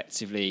could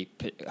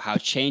how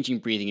changing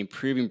breathing,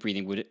 improving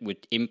breathing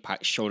would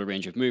impact shoulder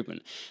range of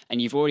movement.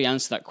 And you've already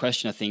answered that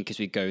question, I think, as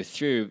we go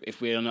through.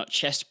 If we are not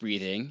chest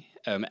breathing,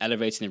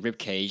 elevating the rib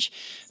cage,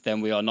 then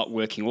we are not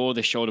working all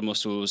the shoulder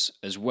muscles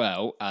as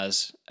well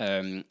as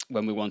when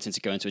we're wanting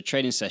to go into a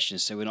training session.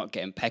 So we're not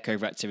getting pec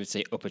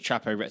overactivity, upper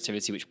trap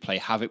overactivity, which play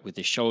havoc with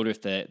the shoulder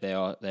if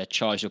they're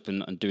charged up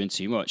and doing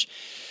too much.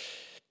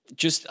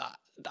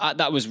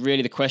 That was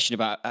really the question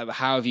about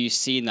how have you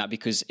seen that,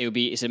 because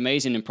it's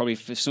amazing, and probably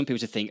for some people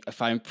to think,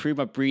 if I improve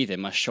my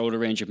breathing, my shoulder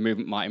range of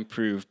movement might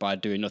improve by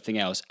doing nothing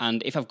else.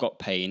 And if I've got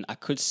pain, I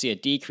could see a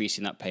decrease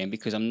in that pain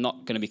because I'm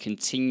not going to be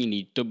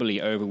continually doubly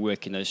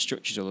overworking those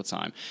structures all the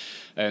time.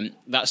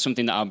 That's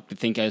something that I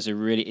think is a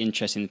really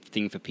interesting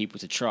thing for people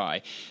to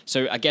try.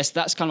 So I guess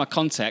that's kind of my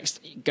context.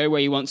 Go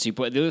where you want to.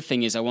 But the other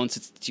thing is I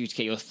wanted to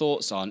get your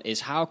thoughts on is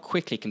how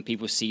quickly can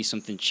people see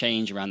something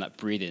change around that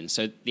breathing?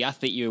 So the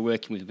athlete you were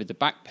working with the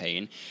back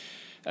pain,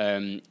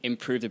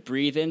 improve the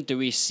breathing. Do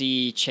we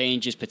see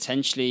changes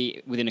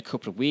potentially within a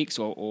couple of weeks,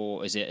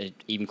 or is it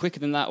even quicker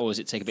than that, or does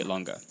it take a bit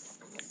longer?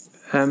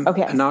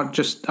 Okay. And I'll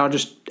just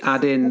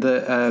add in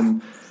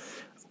that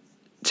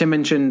Tim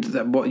mentioned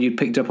that what you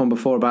picked up on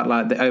before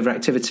about the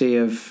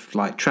overactivity of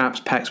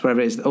traps, pecs,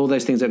 whatever it is, all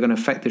those things are going to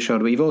affect the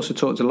shoulder. But you've also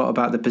talked a lot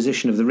about the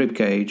position of the rib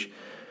cage.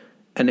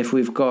 And if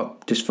we've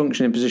got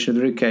dysfunction in position of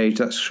the rib cage,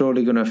 that's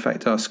surely going to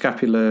affect our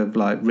scapular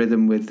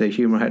rhythm with the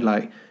humeral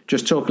head.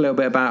 Just talk a little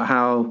bit about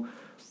how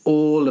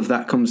all of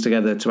that comes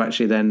together to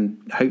actually then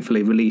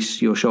hopefully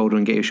release your shoulder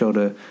and get your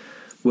shoulder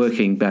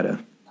working better.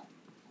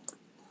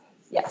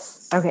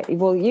 Yes. Okay.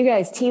 Well, you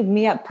guys teamed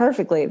me up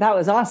perfectly. That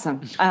was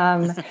awesome. It's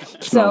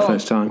not the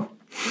first time.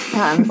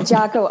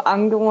 Jocko,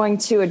 I'm going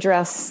to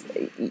address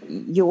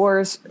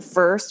yours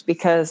first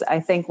because I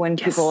think when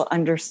people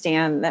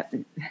understand that,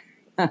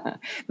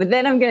 but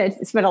then I'm going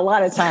to spend a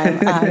lot of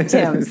time on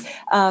Tim's.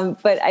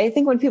 But I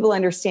think when people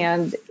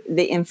understand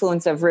the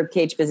influence of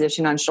ribcage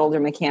position on shoulder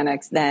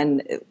mechanics,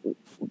 then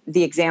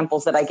the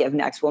examples that I give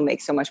next will make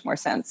so much more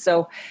sense.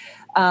 So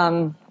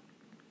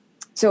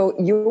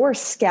your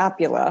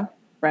scapula,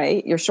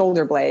 right, your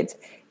shoulder blades,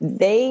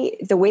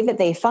 the way that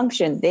they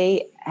function,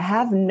 they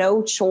have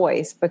no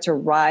choice but to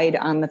ride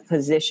on the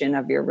position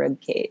of your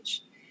rib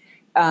cage.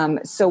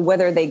 So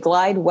whether they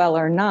glide well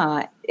or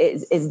not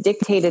is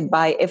dictated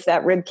by if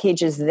that rib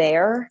cage is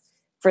there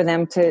for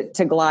them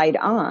to glide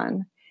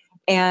on.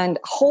 And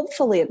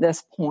hopefully at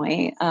this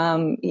point,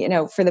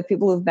 for the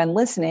people who've been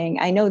listening,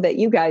 I know that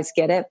you guys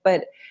get it,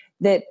 but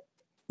that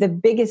the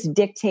biggest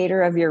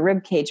dictator of your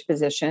rib cage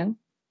position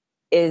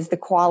is the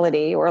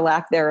quality or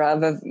lack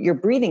thereof of your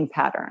breathing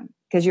pattern.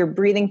 Because your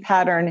breathing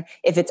pattern,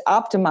 if it's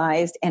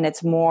optimized and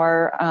it's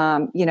more,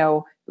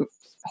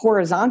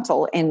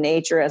 horizontal in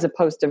nature as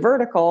opposed to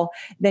vertical,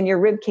 then your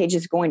rib cage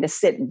is going to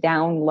sit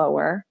down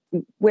lower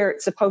where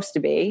it's supposed to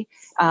be,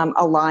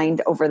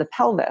 aligned over the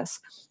pelvis.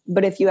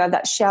 But if you have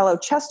that shallow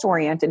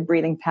chest-oriented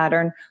breathing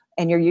pattern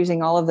and you're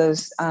using all of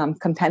those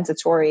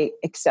compensatory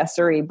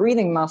accessory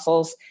breathing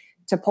muscles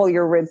to pull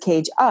your rib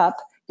cage up,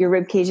 your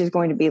rib cage is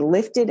going to be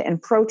lifted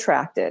and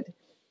protracted.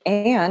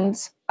 And,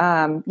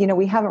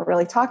 we haven't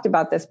really talked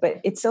about this, but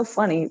it's so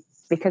funny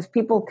because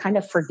people kind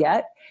of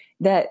forget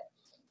that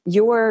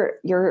your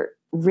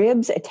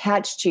ribs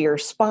attach to your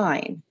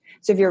spine.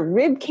 So if your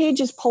rib cage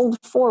is pulled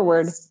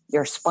forward,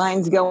 your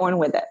spine's going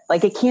with it.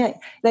 Like it can't,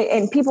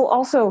 and people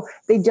also,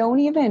 they don't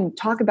even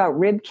talk about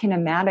rib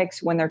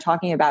kinematics when they're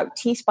talking about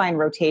T-spine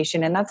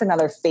rotation. And that's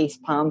another face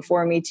palm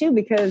for me too,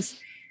 because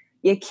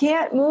you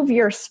can't move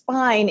your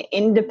spine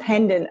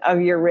independent of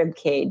your rib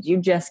cage. You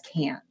just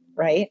can't,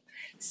 right?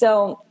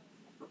 So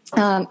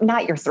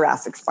not your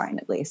thoracic spine,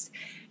 at least,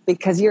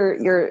 because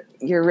your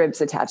ribs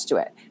attached to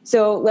it.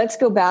 So let's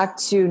go back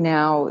to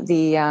now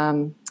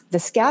the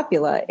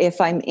scapula.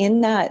 If I'm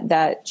in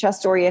that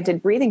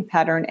chest-oriented breathing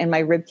pattern and my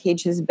rib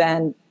cage has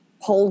been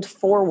pulled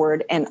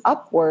forward and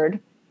upward,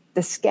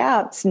 the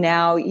scaps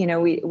now,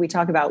 we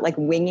talk about like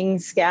winging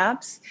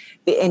scaps,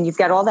 and you've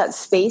got all that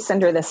space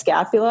under the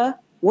scapula.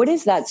 What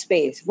is that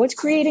space? What's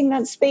creating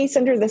that space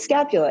under the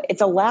scapula? It's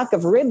a lack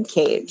of rib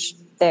cage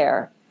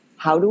there.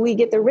 How do we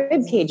get the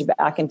rib cage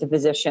back into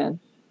position?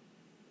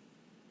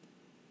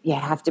 You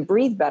have to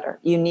breathe better.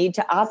 You need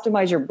to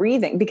optimize your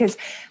breathing, because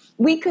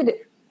we could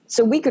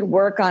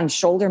work on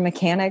shoulder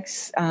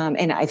mechanics.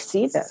 And I've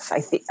seen this.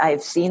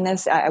 I've seen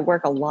this. I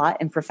work a lot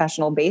in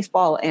professional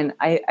baseball, and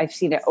I've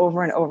seen it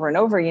over and over and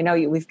over.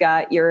 We've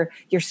got your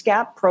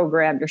scap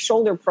program, your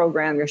shoulder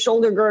program, your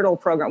shoulder girdle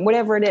program,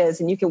 whatever it is.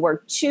 And you can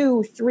work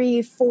 2,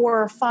 3,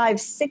 4,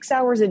 5, 6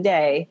 hours a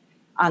day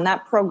on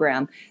that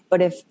program.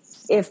 But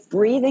if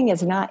breathing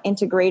is not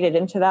integrated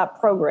into that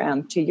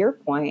program, to your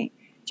point,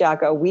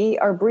 Jocko, we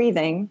are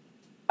breathing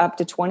up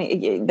to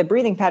the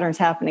breathing pattern's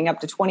happening up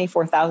to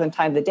 24,000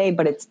 times a day,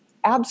 but it's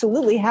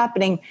absolutely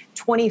happening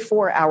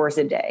 24 hours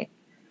a day.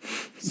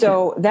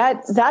 So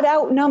that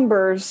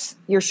outnumbers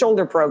your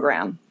shoulder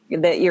program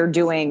that you're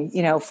doing,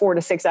 4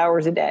 to 6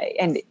 hours a day.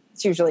 And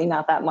it's usually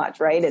not that much,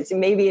 right? It's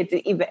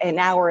even an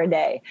hour a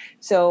day.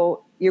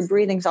 So your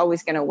breathing's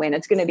always going to win.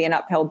 It's going to be an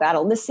uphill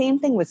battle. The same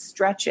thing with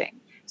stretching.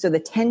 So the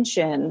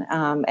tension,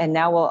 and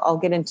now I'll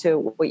get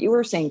into what you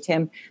were saying,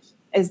 Tim,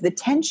 is the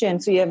tension.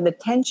 So you have the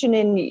tension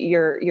in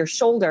your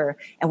shoulder,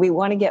 and we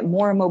want to get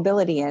more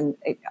mobility. And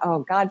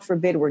God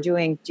forbid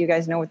do you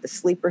guys know what the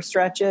sleeper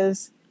stretch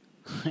is?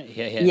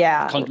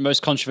 Yeah.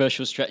 Most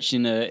controversial stretch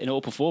in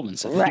all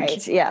performance, I think.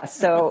 Right. Yeah.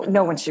 So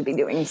no one should be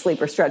doing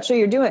sleeper stretch. So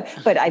you're doing,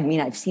 but I mean,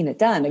 I've seen it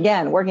done.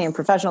 Again, working in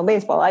professional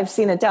baseball, I've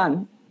seen it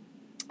done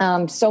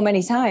so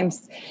many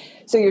times.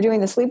 So you're doing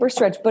the sleeper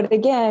stretch, but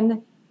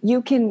again,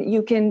 you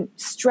can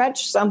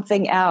stretch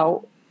something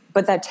out,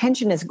 but that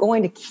tension is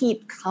going to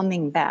keep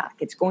coming back.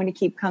 It's going to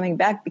keep coming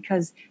back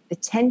because the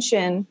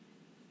tension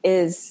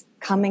is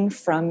coming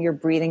from your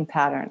breathing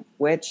pattern,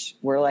 which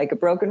we're like a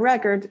broken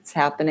record. It's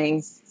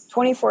happening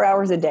 24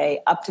 hours a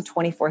day, up to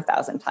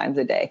 24,000 times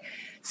a day.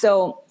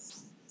 So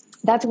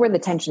that's where the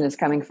tension is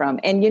coming from.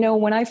 And,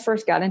 when I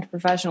first got into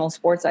professional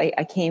sports, I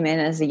came in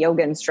as a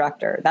yoga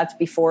instructor. That's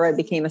before I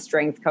became a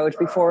strength coach,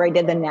 before I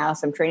did the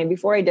NASM training,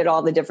 before I did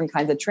all the different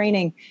kinds of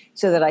training,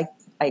 so that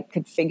I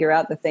could figure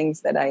out the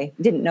things that I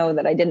didn't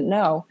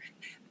know.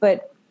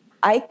 But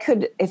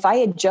if I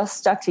had just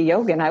stuck to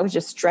yoga and I was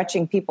just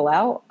stretching people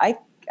out,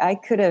 I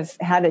could have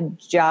had a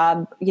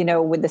job,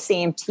 with the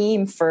same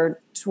team for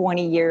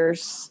 20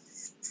 years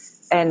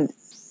and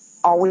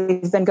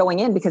always been going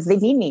in because they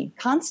need me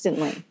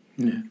constantly.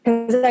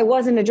 Because I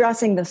wasn't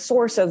addressing the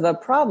source of the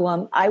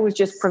problem. I was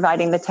just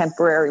providing the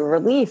temporary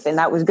relief, and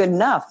that was good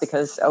enough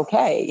because,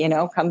 okay,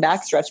 come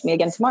back, stretch me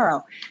again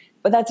tomorrow.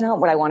 But that's not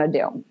what I want to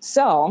do.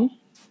 So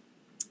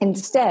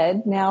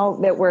instead, now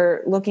that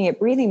we're looking at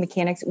breathing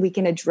mechanics, we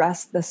can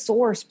address the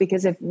source,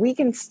 because if we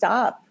can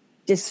stop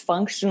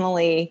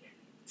dysfunctionally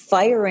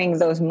firing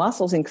those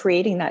muscles and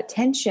creating that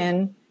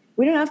tension,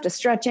 we don't have to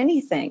stretch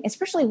anything,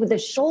 especially with the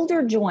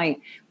shoulder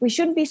joint. We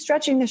shouldn't be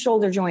stretching the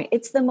shoulder joint.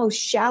 It's the most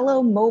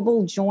shallow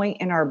mobile joint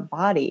in our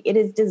body. It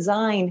is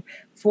designed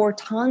for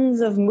tons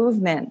of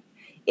movement.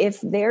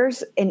 If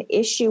there's an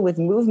issue with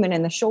movement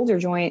in the shoulder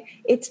joint,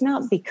 it's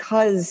not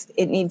because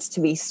it needs to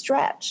be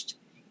stretched.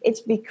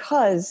 It's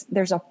because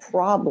there's a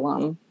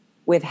problem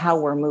with how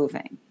we're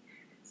moving.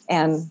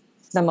 And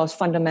the most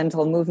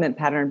fundamental movement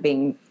pattern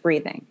being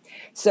breathing.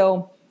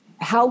 So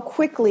how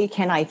quickly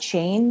can I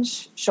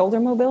change shoulder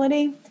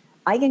mobility?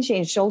 I can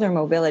change shoulder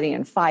mobility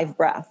in 5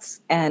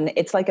 breaths, and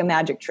it's like a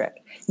magic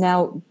trick.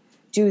 Now,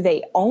 do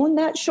they own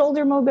that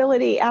shoulder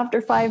mobility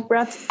after 5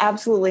 breaths?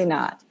 Absolutely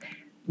not.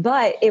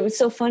 But it was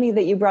so funny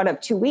that you brought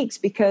up 2 weeks,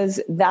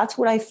 because that's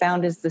what I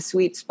found is the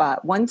sweet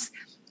spot. Once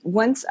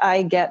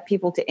I get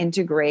people to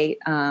integrate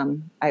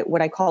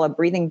what I call a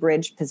breathing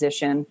bridge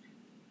position,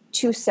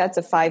 2 sets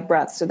of 5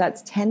 breaths, so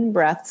that's 10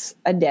 breaths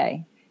a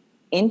day,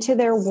 into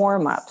their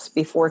warm-ups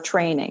before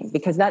training,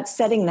 because that's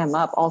setting them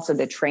up also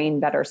to train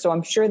better. So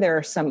I'm sure there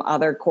are some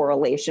other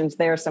correlations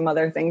there, some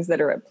other things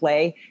that are at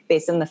play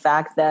based on the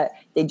fact that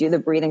they do the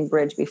breathing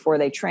bridge before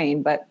they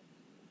train. But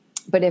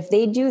if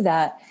they do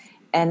that,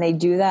 and they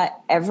do that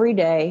every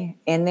day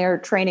in their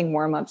training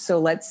warm-ups, so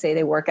let's say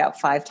they work out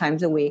 5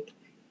 times a week,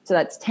 So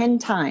that's 10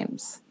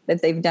 times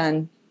that they've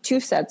done 2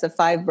 sets of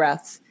 5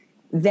 breaths.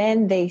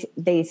 Then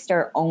they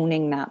start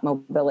owning that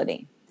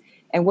mobility.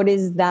 And what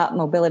is that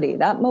mobility?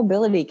 That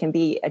mobility can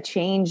be a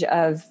change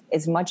of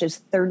as much as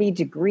 30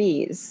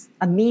 degrees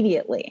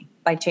immediately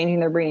by changing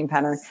their breathing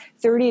pattern,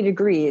 30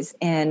 degrees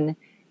in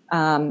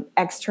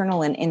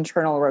external and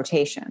internal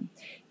rotation.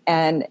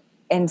 And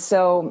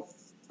so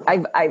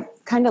I've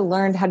kind of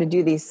learned how to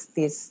do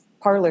these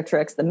parlor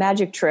tricks, the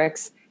magic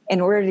tricks,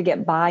 in order to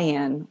get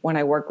buy-in when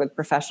I work with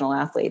professional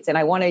athletes. And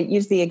I want to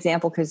use the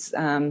example because,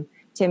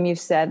 Tim, you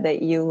said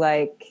that you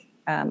like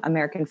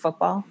American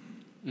football.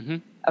 Mm-hmm.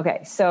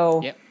 Okay,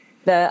 so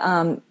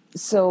yep.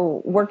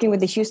 So working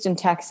with the Houston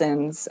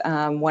Texans,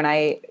 when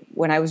I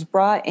was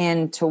brought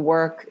in to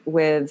work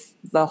with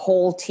the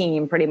whole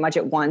team pretty much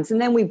at once,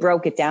 and then we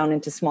broke it down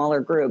into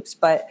smaller groups,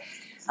 but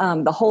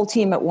the whole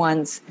team at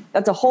once,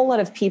 that's a whole lot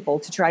of people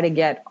to try to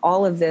get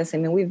all of this. I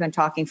mean, we've been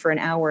talking for an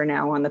hour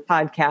now on the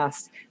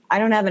podcast. I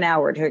don't have an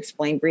hour to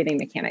explain breathing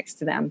mechanics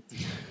to them.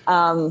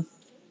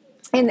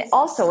 And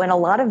also in a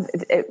lot of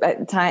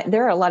time,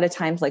 there are a lot of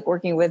times like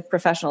working with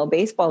professional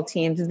baseball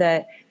teams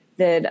that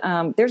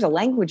there's a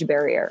language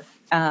barrier.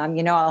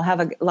 I'll have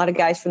a lot of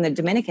guys from the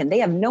Dominican. They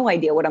have no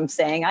idea what I'm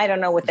saying. I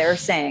don't know what they're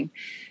saying.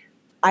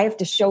 I have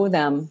to show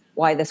them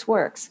why this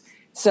works.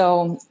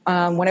 So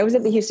when I was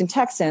at the Houston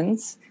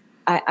Texans,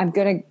 I'm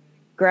going to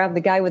grab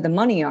the guy with the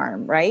money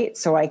arm, right?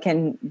 So I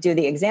can do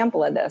the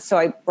example of this. So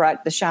I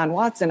brought Deshaun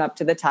Watson up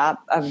to the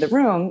top of the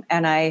room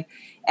and I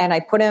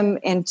put him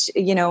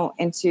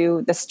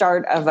into the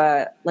start of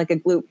a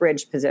glute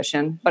bridge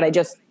position, but I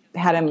just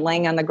had him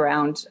laying on the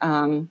ground.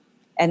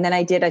 And then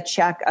I did a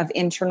check of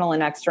internal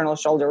and external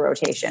shoulder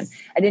rotation.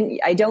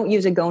 I don't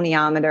use a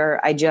goniometer.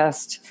 I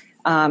just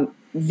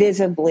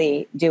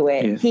visibly do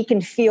it. Yeah. He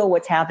can feel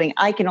what's happening.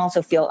 I can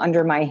also feel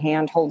under my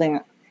hand holding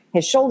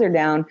his shoulder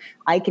down.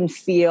 I can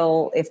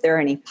feel if there are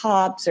any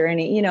pops or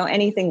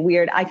anything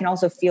weird. I can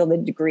also feel the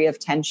degree of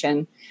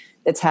tension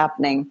that's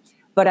happening.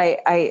 But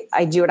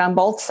I do it on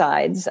both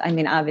sides. I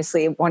mean,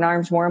 obviously one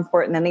arm's more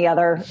important than the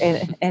other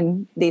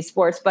in these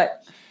sports,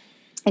 but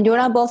I do it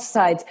on both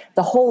sides.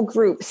 The whole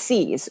group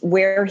sees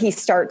where he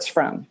starts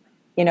from.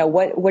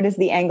 What is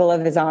the angle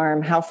of his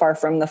arm? How far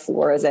from the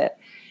floor is it?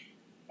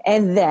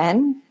 And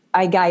then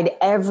I guide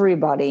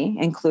everybody,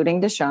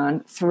 including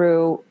Deshaun,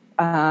 through,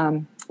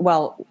 a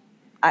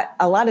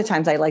lot of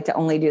times I like to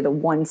only do the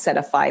 1 set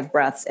of 5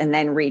 breaths and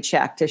then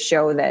recheck to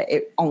show that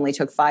it only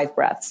took 5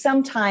 breaths.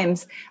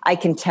 Sometimes I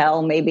can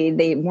tell maybe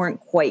they weren't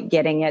quite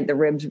getting it. The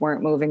ribs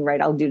weren't moving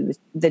right. I'll do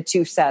the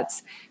 2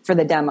 sets for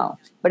the demo.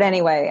 But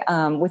anyway,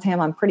 with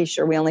him, I'm pretty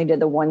sure we only did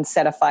the 1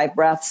 set of 5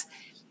 breaths.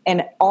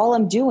 And all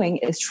I'm doing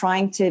is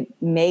trying to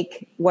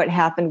make what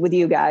happened with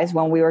you guys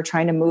when we were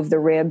trying to move the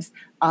ribs.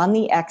 On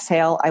the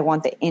exhale, I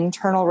want the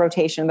internal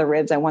rotation of the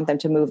ribs. I want them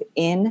to move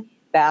in,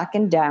 back,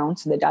 and down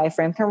so the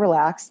diaphragm can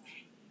relax.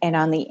 And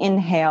on the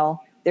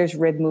inhale, there's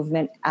rib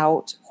movement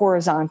out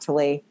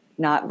horizontally,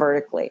 not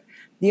vertically.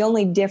 The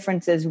only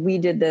difference is we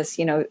did this,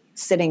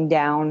 sitting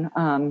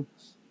down.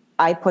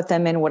 I put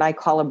them in what I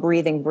call a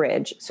breathing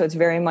bridge. So it's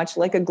very much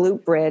like a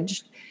glute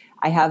bridge.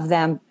 I have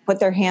them put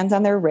their hands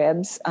on their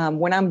ribs.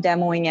 When I'm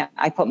demoing it,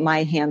 I put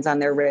my hands on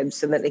their ribs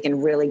so that they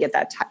can really get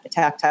that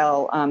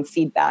tactile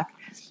feedback.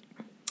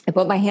 I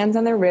put my hands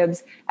on their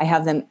ribs. I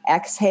have them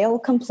exhale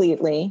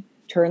completely,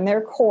 turn their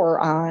core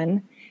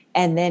on,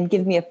 and then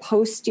give me a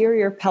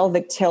posterior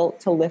pelvic tilt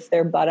to lift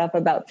their butt up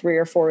about 3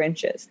 or 4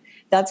 inches.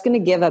 That's going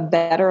to give a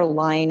better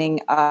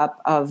lining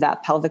up of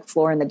that pelvic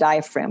floor and the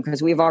diaphragm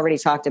because we've already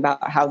talked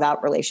about how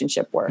that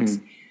relationship works.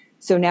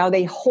 So now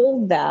they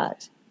hold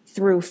that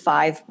through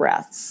 5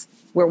 breaths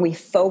where we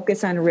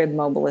focus on rib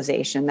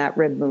mobilization, that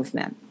rib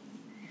movement.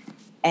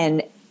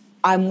 And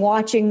I'm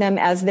watching them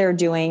as they're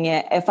doing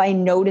it. If I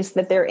notice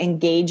that they're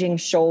engaging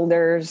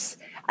shoulders,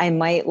 I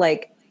might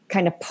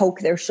kind of poke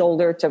their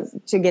shoulder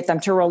to get them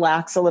to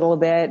relax a little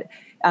bit,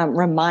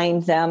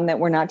 remind them that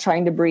we're not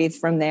trying to breathe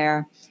from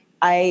there.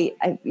 I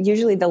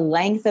usually the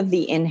length of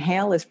the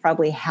inhale is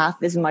probably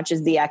half as much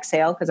as the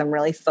exhale because I'm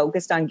really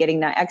focused on getting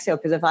that exhale.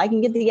 Because if I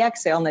can get the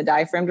exhale and the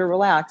diaphragm to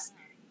relax,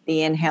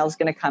 the inhale is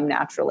going to come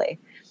naturally.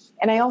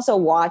 And I also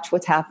watch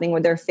what's happening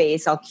with their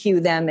face. I'll cue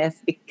them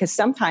because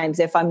sometimes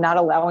if I'm not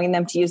allowing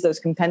them to use those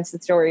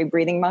compensatory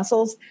breathing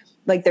muscles,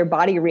 like their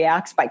body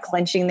reacts by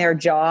clenching their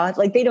jaw.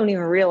 Like they don't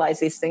even realize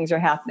these things are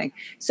happening.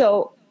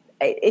 So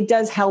it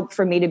does help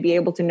for me to be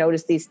able to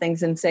notice these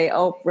things and say,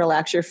 oh,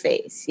 relax your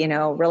face,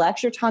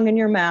 relax your tongue in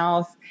your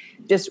mouth,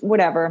 just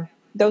whatever,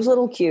 those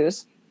little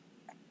cues,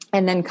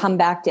 and then come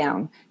back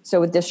down. So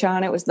with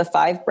Deshaun, it was the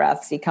 5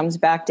 breaths. He comes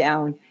back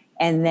down.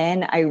 And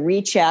then I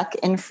recheck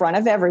in front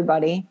of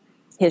everybody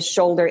his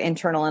shoulder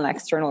internal and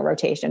external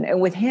rotation.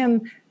 And with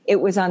him, it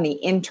was on the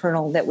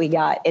internal that we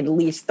got at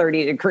least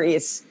 30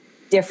 degrees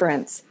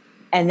difference.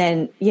 And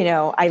then,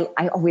 I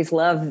always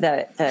love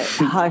the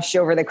hush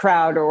over the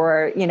crowd,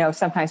 or,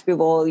 sometimes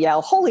people will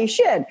yell, "Holy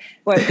shit."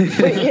 But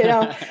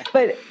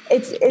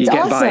it's you get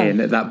awesome.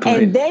 buy-in at that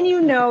point. And then,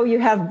 you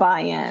have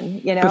buy-in,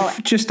 Before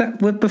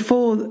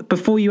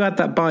you had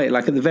that buy-in,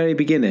 like at the very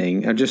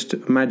beginning, I'm just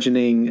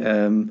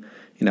imagining,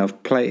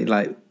 I've played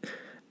like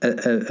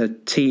a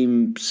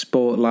team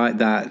sport like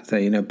that,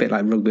 a bit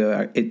like rugby.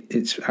 I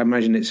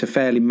imagine it's a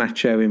fairly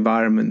macho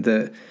environment.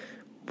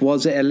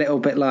 Was it a little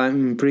bit like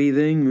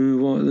breathing,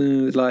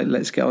 like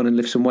let's get on and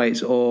lift some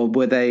weights, or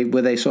were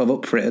they sort of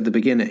up for it at the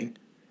beginning?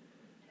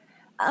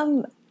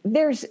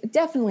 There's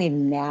definitely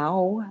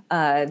now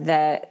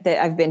that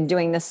I've been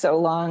doing this so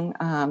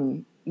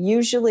long.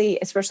 Usually,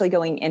 especially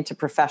going into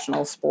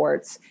professional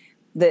sports,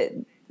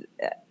 the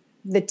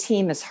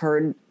team has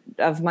heard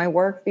of my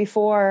work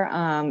before,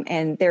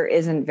 and there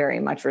isn't very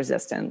much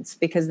resistance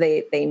because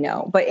they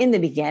know. But in the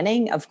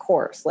beginning, of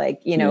course,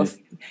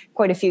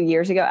 quite a few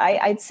years ago,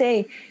 I'd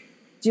say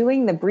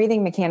doing the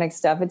breathing mechanics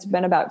stuff, it's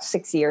been about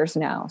 6 years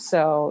now.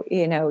 So,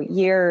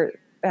 year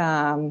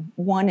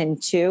 1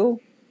 and 2,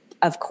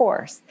 of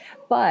course.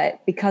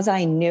 But because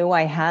I knew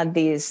I had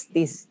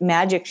these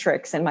magic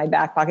tricks in my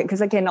back pocket,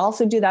 because I can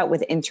also do that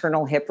with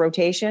internal hip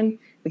rotation,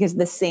 because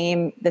the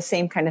same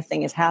kind of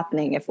thing is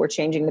happening if we're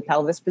changing the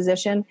pelvis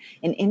position.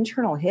 And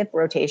internal hip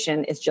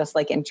rotation is just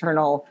like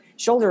internal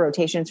shoulder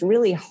rotation. It's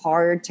really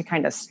hard to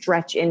kind of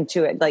stretch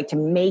into it, like to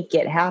make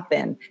it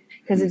happen,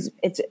 because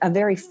it's a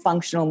very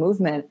functional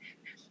movement.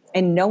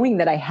 And knowing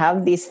that I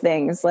have these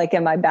things like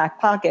in my back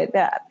pocket,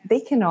 that they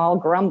can all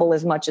grumble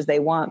as much as they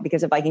want,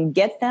 because if I can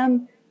get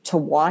them to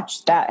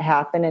watch that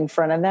happen in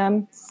front of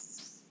them,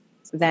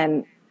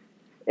 then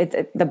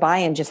the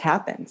buy-in just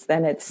happens.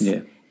 Then it's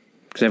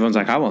because everyone's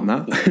like, I want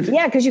that.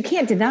 Yeah, because you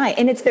can't deny,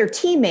 and it's their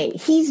teammate.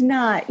 He's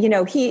not,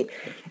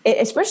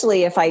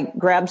 especially if I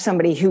grab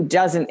somebody who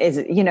isn't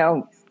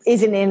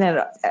in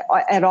it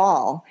at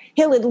all.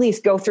 He'll at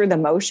least go through the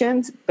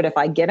motions, but if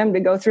I get him to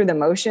go through the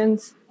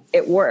motions,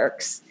 it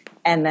works.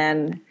 And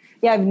then,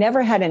 I've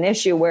never had an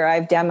issue where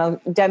I've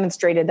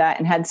demonstrated that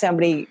and had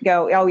somebody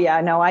go, "Oh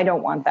yeah, no, I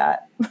don't want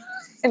that."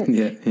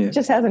 It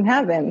just hasn't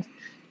happened.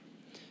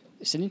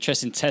 It's an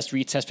interesting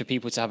retest for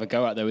people to have a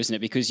go at, though, isn't it?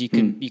 Because you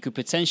could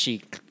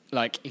potentially,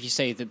 like, if you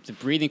say the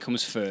breathing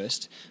comes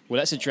first, well,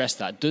 let's address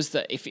that.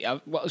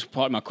 What was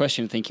part of my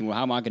question? Thinking, well,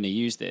 how am I going to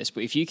use this?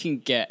 But if you can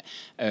get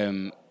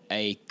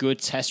a good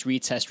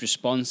retest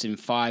response in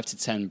 5 to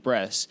 10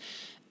 breaths.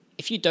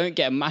 If you don't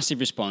get a massive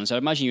response, I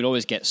imagine you'll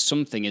always get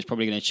something is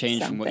probably going to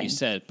change from what you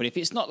said. But if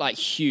it's not like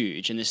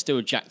huge and it's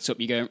still jacked up,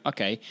 you're going,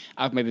 okay,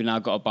 I've maybe now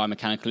got a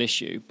biomechanical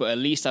issue, but at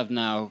least I've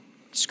now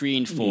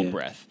screened for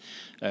breath.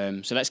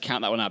 So let's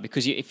count that one out,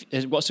 because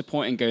what's the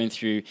point in going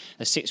through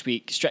a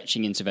 6-week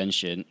stretching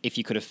intervention if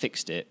you could have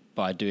fixed it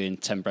by doing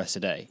 10 breaths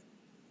a day?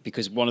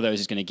 Because one of those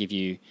is going to give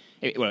you,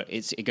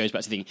 it goes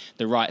back to thinking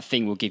the right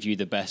thing will give you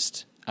the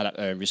best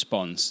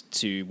response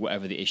to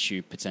whatever the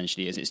issue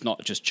potentially is. It's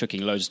not just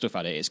chucking loads of stuff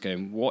at it. It's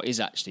going, what is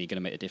actually going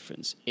to make a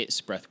difference?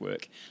 It's breath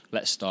work.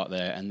 Let's start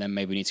there, and then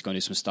maybe we need to go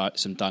and do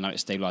some dynamic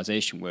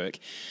stabilization work,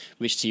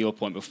 which, to your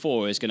point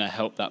before, is going to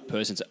help that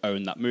person to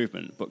own that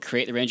movement. But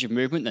create the range of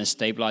movement, then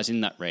stabilize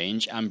in that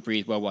range, and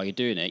breathe well while you're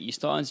doing it. You're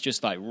starting to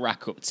just like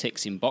rack up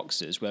ticks in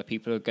boxes where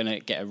people are going to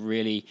get a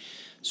really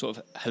sort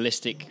of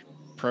holistic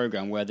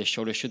program where the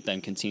shoulder should then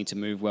continue to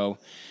move well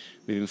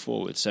moving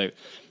forward. So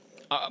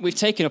we've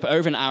taken up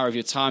over an hour of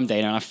your time,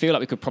 Dana, and I feel like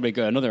we could probably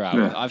go another hour.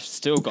 Yeah. I've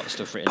still got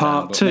stuff written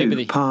down. Part two.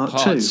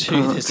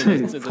 There's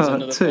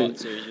another part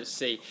two. You'll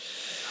see.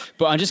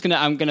 But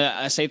I'm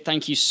gonna say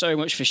thank you so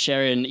much for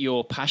sharing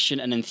your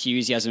passion and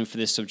enthusiasm for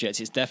this subject.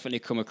 It's definitely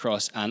come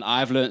across, and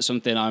I've learned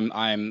something.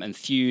 I'm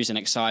enthused and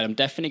excited. I'm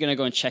definitely going to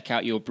go and check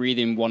out your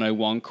Breathing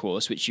 101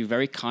 course, which you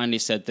very kindly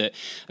said that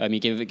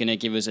you're going to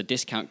give us a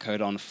discount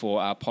code on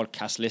for our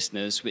podcast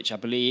listeners, which I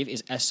believe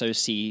is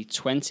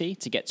SOC20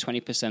 to get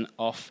 20%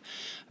 off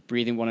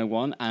Breathing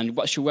 101. And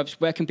what's your website?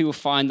 Where can people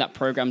find that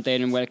program,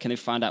 Dana, and where can they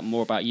find out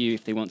more about you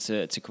if they want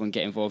to come and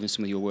get involved in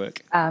some of your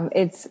work?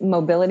 It's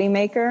Mobility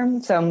Maker.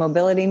 So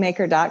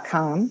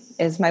mobilitymaker.com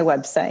is my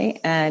website.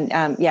 And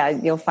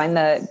you'll find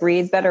the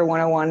Breathe Better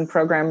 101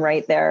 program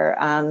right there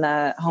on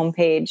the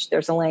homepage.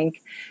 There's a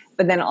link.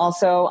 But then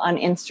also on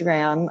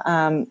Instagram,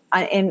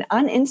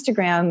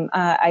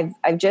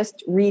 I've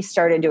just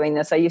restarted doing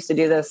this. I used to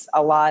do this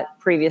a lot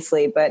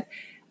previously, but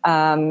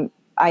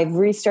I've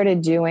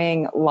restarted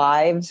doing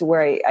lives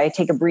where I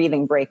take a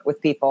breathing break with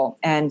people.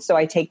 And so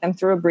I take them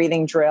through a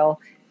breathing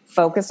drill,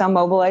 focused on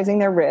mobilizing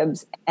their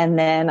ribs. And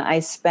then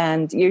I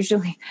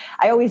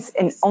always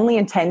only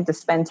intend to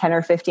spend 10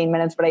 or 15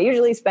 minutes, but I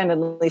usually spend at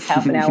least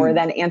half an hour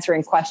then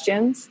answering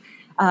questions.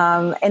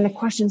 And the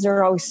questions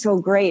are always so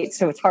great.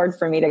 So it's hard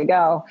for me to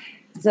go.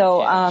 So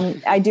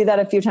I do that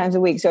a few times a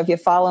week. So if you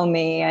follow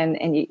me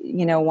and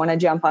you want to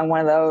jump on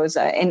one of those,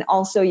 and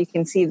also you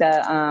can see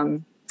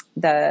the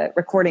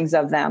recordings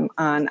of them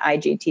on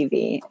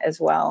IGTV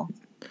as well.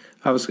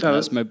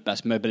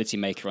 That's Mobility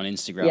Maker on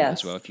Instagram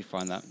as well, if you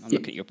find that. I'm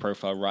looking at your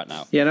profile right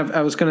now. Yeah, and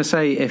I was going to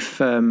say, if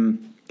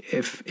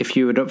if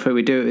you would up for it,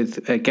 we do it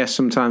with guests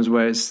sometimes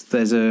where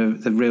there's a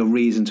real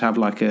reason to have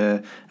like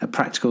a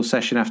practical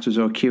session afterwards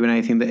or a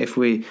Q&A thing, that if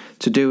we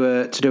to do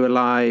a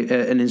live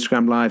an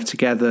Instagram live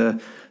together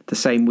the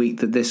same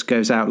week that this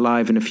goes out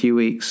live in a few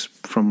weeks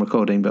from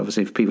recording, but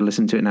obviously if people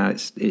listen to it now,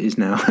 it is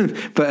now.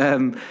 But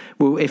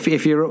well,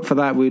 if you're up for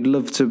that, we'd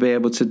love to be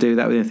able to do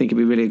that. I think it'd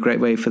be really a great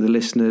way for the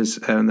listeners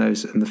and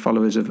the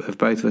followers of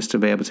both of us to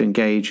be able to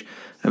engage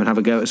and have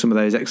a go at some of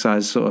those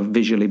exercises, sort of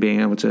visually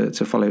being able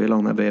to follow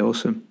along. That'd be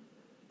awesome.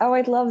 Oh,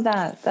 I'd love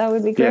that. That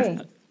would be great.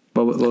 Yeah.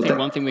 Well, I think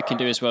one thing we can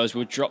do as well is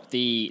we'll drop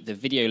the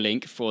video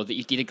link for that.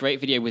 You did a great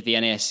video with the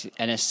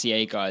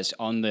NSCA guys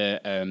on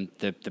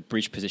the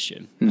bridge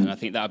position, and I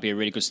think that would be a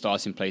really good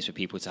starting place for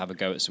people to have a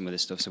go at some of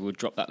this stuff. So we'll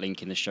drop that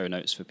link in the show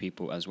notes for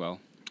people as well.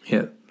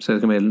 Yeah, so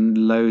there's going to be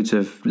loads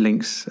of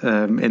links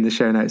in the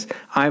show notes.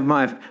 I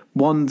might have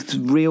one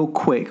real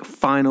quick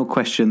final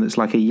question that's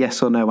like a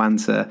yes or no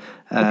answer.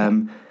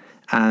 Okay.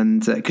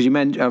 And because you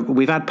mentioned,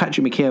 we've had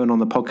Patrick McKeown on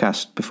the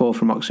podcast before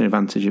from Oxygen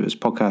Advantage. It was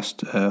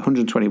podcast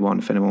 121.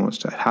 If anyone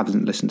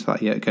hasn't listened to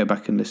that yet, go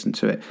back and listen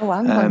to it. Oh,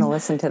 I'm going to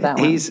listen to that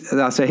one. He's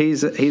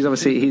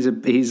obviously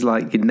he's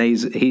like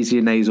he's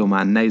your nasal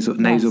man,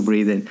 nasal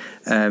breathing.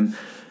 And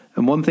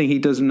one thing he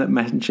doesn't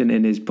mention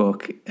in his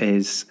book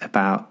is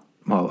about.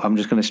 Well, I'm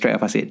just going to straight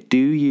up ask it. Do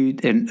you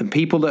and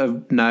people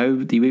that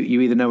know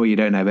you either know or you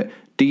don't know, but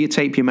do you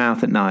tape your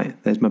mouth at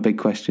night? There's my big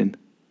question.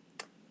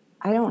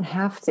 I don't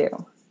have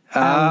to.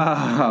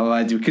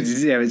 I do,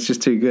 because it's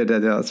just too good.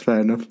 That's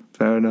fair enough.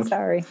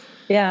 Sorry.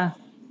 Yeah,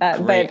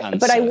 but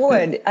I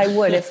would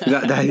if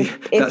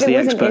if it was an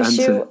issue,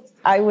 answer.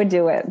 I would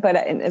do it. But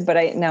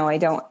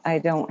I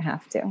don't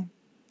have to.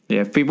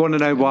 Yeah, if people want to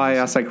know why I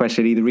asked that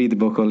question, either read the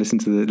book or listen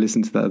to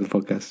the other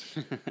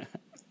podcast.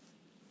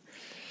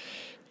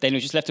 Then we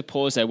just left a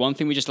pause there. One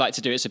thing we just like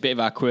to do, it's a bit of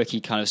our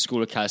quirky kind of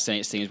School of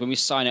Calisthenics thing, is when we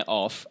sign it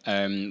off,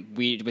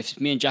 with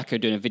me and Jacko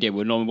doing a video,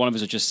 one of us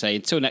will just say,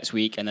 until next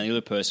week, and then the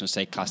other person will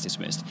say, class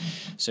dismissed.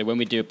 So when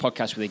we do a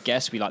podcast with a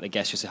guest, we like the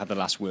guest just to have the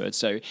last word.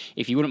 So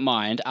if you wouldn't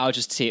mind, I'll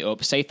just tee it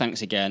up, say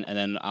thanks again, and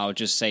then I'll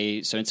just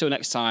say, so until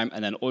next time,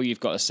 and then all you've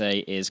got to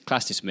say is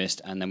class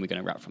dismissed, and then we're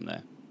going to wrap from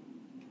there.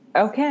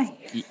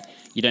 Okay.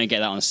 You don't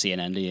get that on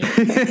CNN, do you?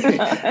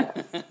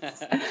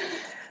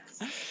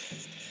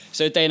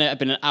 So, Dana, it's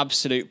been an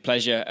absolute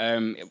pleasure.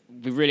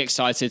 We're really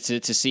excited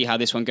to see how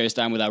this one goes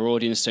down with our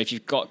audience. So if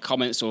you've got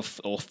comments or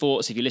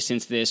thoughts, if you're listening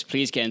to this,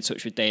 please get in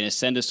touch with Dana.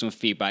 Send us some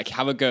feedback.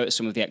 Have a go at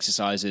some of the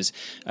exercises.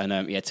 And,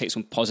 take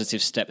some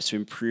positive steps to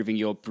improving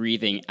your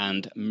breathing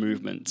and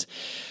movement.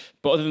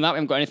 But other than that, we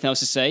haven't got anything else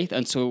to say.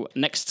 Until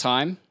next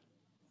time.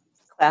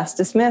 Class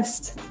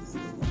dismissed.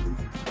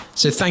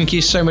 So thank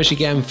you so much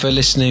again for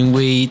listening.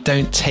 We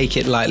don't take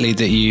it lightly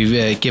that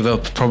you give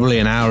up probably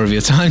an hour of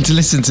your time to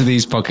listen to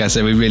these podcasts,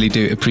 so we really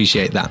do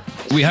appreciate that.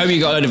 We hope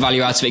you got a lot of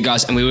value out of it,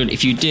 guys, and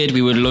if you did,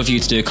 we would love you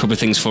to do a couple of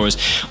things for us.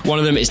 One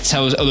of them is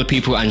tell other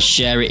people and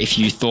share it if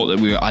you thought that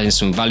we were adding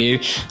some value,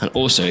 and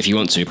also if you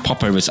want to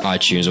pop over to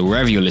iTunes or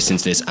wherever you're listening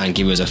to this and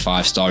give us a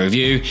 5-star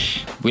review.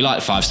 We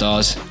like 5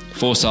 stars.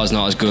 4 stars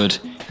not as good.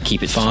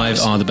 Keep it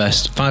 5 are the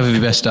best. 5 of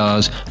your best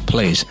stars,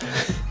 please.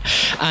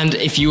 And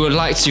if you would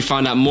like to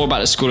find out more about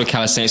the School of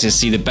Calisthenics and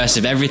see the best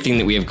of everything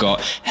that we have got,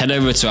 head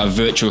over to our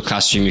virtual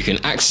classroom. You can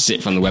access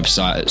it from the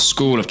website at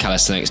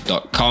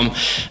schoolofcalisthenics.com,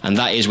 and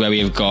that is where we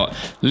have got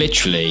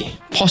literally,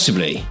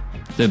 possibly,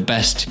 the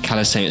best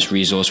calisthenics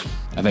resource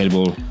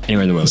available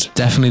anywhere in the world. It's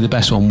definitely the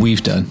best one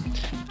we've done.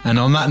 And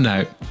on that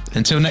note,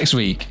 until next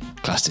week,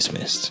 class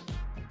dismissed.